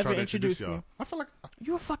 and you never introduced me. I feel like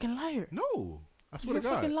you're a fucking liar. No, I swear to God.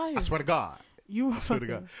 You're a fucking liar. I swear to God. You a fucking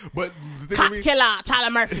God. But the thing cop with me, killer, Tyler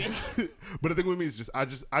Murphy. But the thing with me is just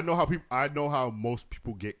I know how most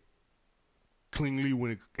people get clingy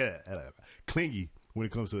when it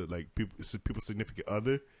comes to like people's significant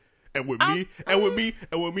other. And with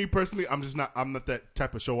me personally, I'm not that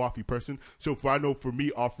type of show offy person. So for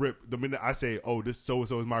me off rip, the minute I say, "Oh, this so and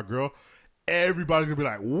so is my girl," everybody's gonna be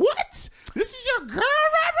like, "What? This is your girl,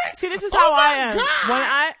 Robert?" See, this is how I am.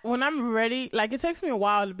 God. When I'm ready, like it takes me a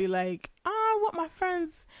while to be like, I want my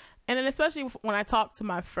friends, and then especially when I talk to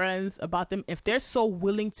my friends about them, if they're so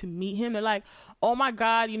willing to meet him, they're like, "Oh my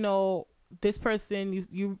God, you know this person,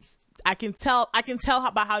 I can tell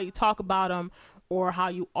by how you talk about him." Or how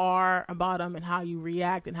you are about them and how you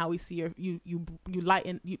react and how we see you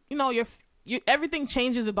lighten you everything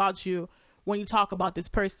changes about you when you talk about this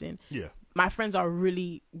person. Yeah, my friends are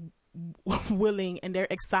really willing and they're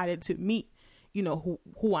excited to meet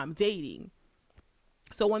who I'm dating.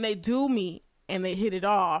 So when they do meet and they hit it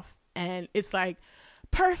off and it's like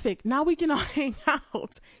perfect, now we can all hang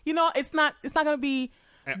out. It's not gonna be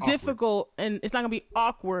difficult and it's not gonna be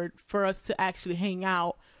awkward for us to actually hang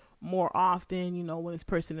out more often, when this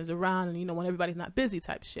person is around and, when everybody's not busy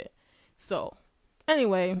type shit. So,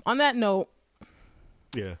 anyway, on that note,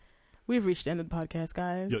 yeah, we've reached the end of the podcast,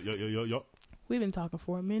 guys. Yo. We've been talking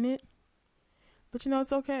for a minute, but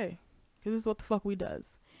it's okay, because this is what the fuck we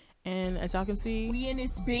does. And as y'all can see, we in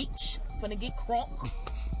this bitch, finna get crunk.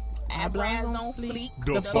 Eyebrows on fleek.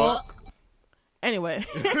 The fuck? Anyway,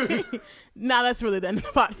 now that's really the end of the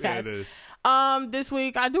podcast. Yeah, it is. This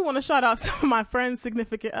week I do want to shout out some of my friends'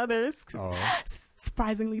 significant others.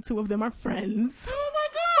 Surprisingly, 2 of them are friends. Oh my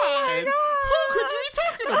God! Who could you be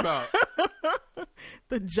talking about?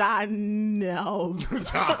 The Johnnells.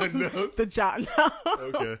 The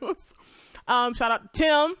Johnnells. Okay. Shout out to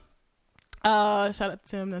Tim. Shout out to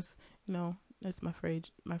Tim. That's my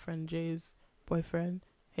friend Jay's boyfriend.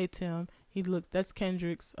 Hey Tim. That's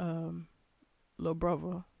Kendrick's little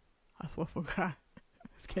brother. I swear for God.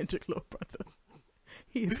 Kendrick little brother.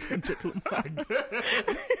 He is Kendrick little brother.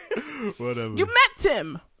 Whatever. You met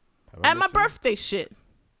Tim at my birthday shit.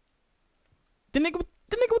 The nigga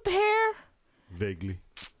with the hair. Vaguely.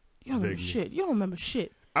 You don't remember shit. You don't remember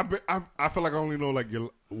shit. I feel like I only know like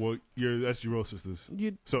that's your real sisters.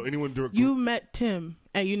 So anyone you met Tim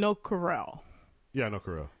and you know Carell. Yeah, I know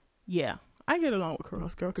Carell. Yeah, I get along with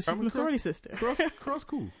Carell's girl because she's my sorority sister. Carell's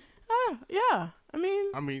cool. Yeah. I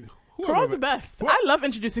mean. Carell's the best. I love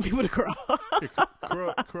introducing people to Carell.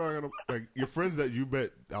 Carell, like your friends that you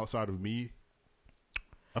met outside of me.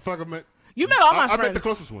 I feel like I met. You met all my friends. I met the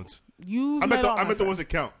closest ones. I met the ones that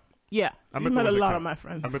count. Yeah, I met a lot of my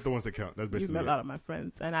friends. I met the ones that count. That's basically. You met a lot of my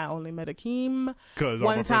friends, and I only met Akeem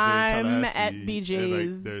one time at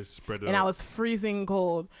BJ's, and I was freezing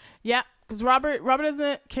cold. Yeah. Because Robert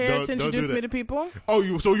doesn't care to introduce me to people.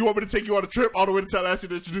 Oh, so you want me to take you on a trip all the way to Tallahassee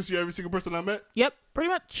to introduce you to every single person I met? Yep, pretty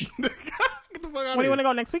much. Get the fuck out When do you want to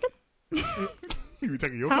go next weekend? You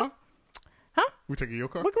taking your car? Huh? We taking your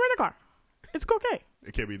car? We can rent a car. It's okay.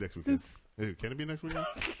 It can't be next weekend. Can it be next weekend?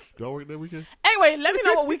 Do I work that weekend? Anyway, let me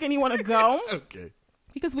know what weekend you want to go. Okay.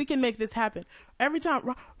 Because we can make this happen. Every time,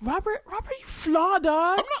 Robert, you flaw,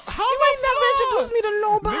 dog. How you ain't never introduced me to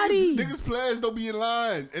nobody. Niggas plans don't be in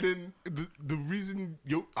line. And then the reason,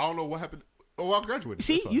 I don't know what happened. Oh, I graduated.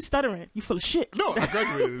 See, you stuttering. You full of shit. No, I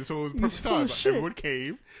graduated. So it was perfect time. Everyone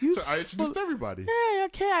came. So I introduced everybody. Yeah,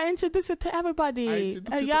 okay. I introduced you to everybody.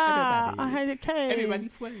 Okay. Everybody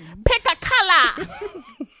flame. Pick a color.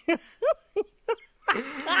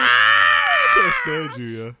 I can't stand you,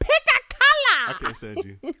 yeah. Pick a color. I can't stand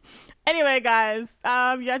you. Anyway, guys,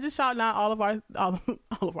 just shouting out all of our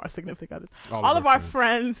significant others, all of our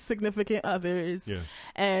friends, significant others,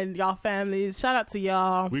 and y'all families. Shout out to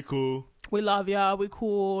y'all. We cool. We love y'all. We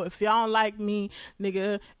cool. If y'all don't like me,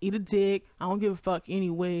 nigga, eat a dick. I don't give a fuck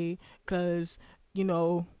anyway, cause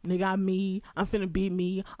nigga, I'm finna be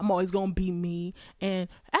me. I'm always gonna be me. And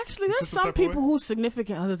actually, there's some people whose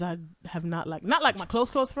significant others I have not like my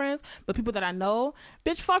close friends, but people that I know,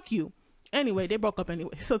 bitch, fuck you. Anyway, they broke up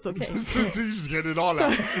anyway, so it's okay. You just get it all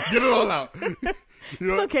out. Get it all out. It's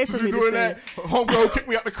okay for me to doing say. that. Homegirl kicked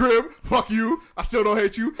me out the crib. Fuck you. I still don't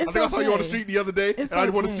hate you. I think I saw you on the street the other day, and I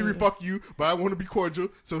didn't want to see you. Fuck you, but I want to be cordial.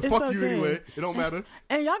 So fuck you anyway. It don't matter.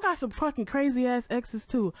 And y'all got some fucking crazy ass exes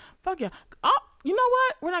too. Fuck yeah. Oh, you know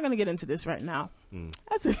what? We're not gonna get into this right now.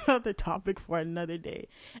 That's another topic for another day.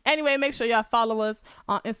 Anyway, make sure y'all follow us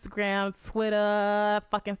on Instagram, Twitter,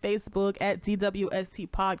 fucking Facebook at DWST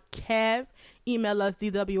Podcast. Email us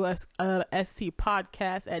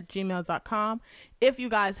dwstpodcast@gmail.com. If you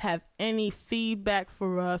guys have any feedback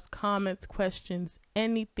for us, comments, questions,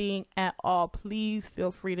 anything at all, please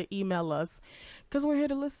feel free to email us because we're here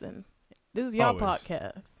to listen. This is y'all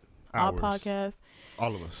podcast. Our podcast.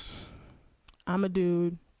 All of us. I'm a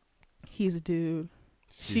dude. He's a dude.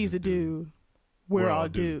 She's a dude. We're all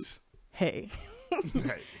dudes. Hey.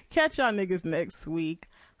 Hey. Catch y'all niggas next week.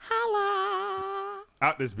 Holla.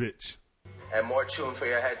 Out this bitch. And more tune for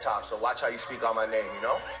your head top, so watch how you speak on my name, you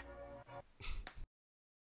know?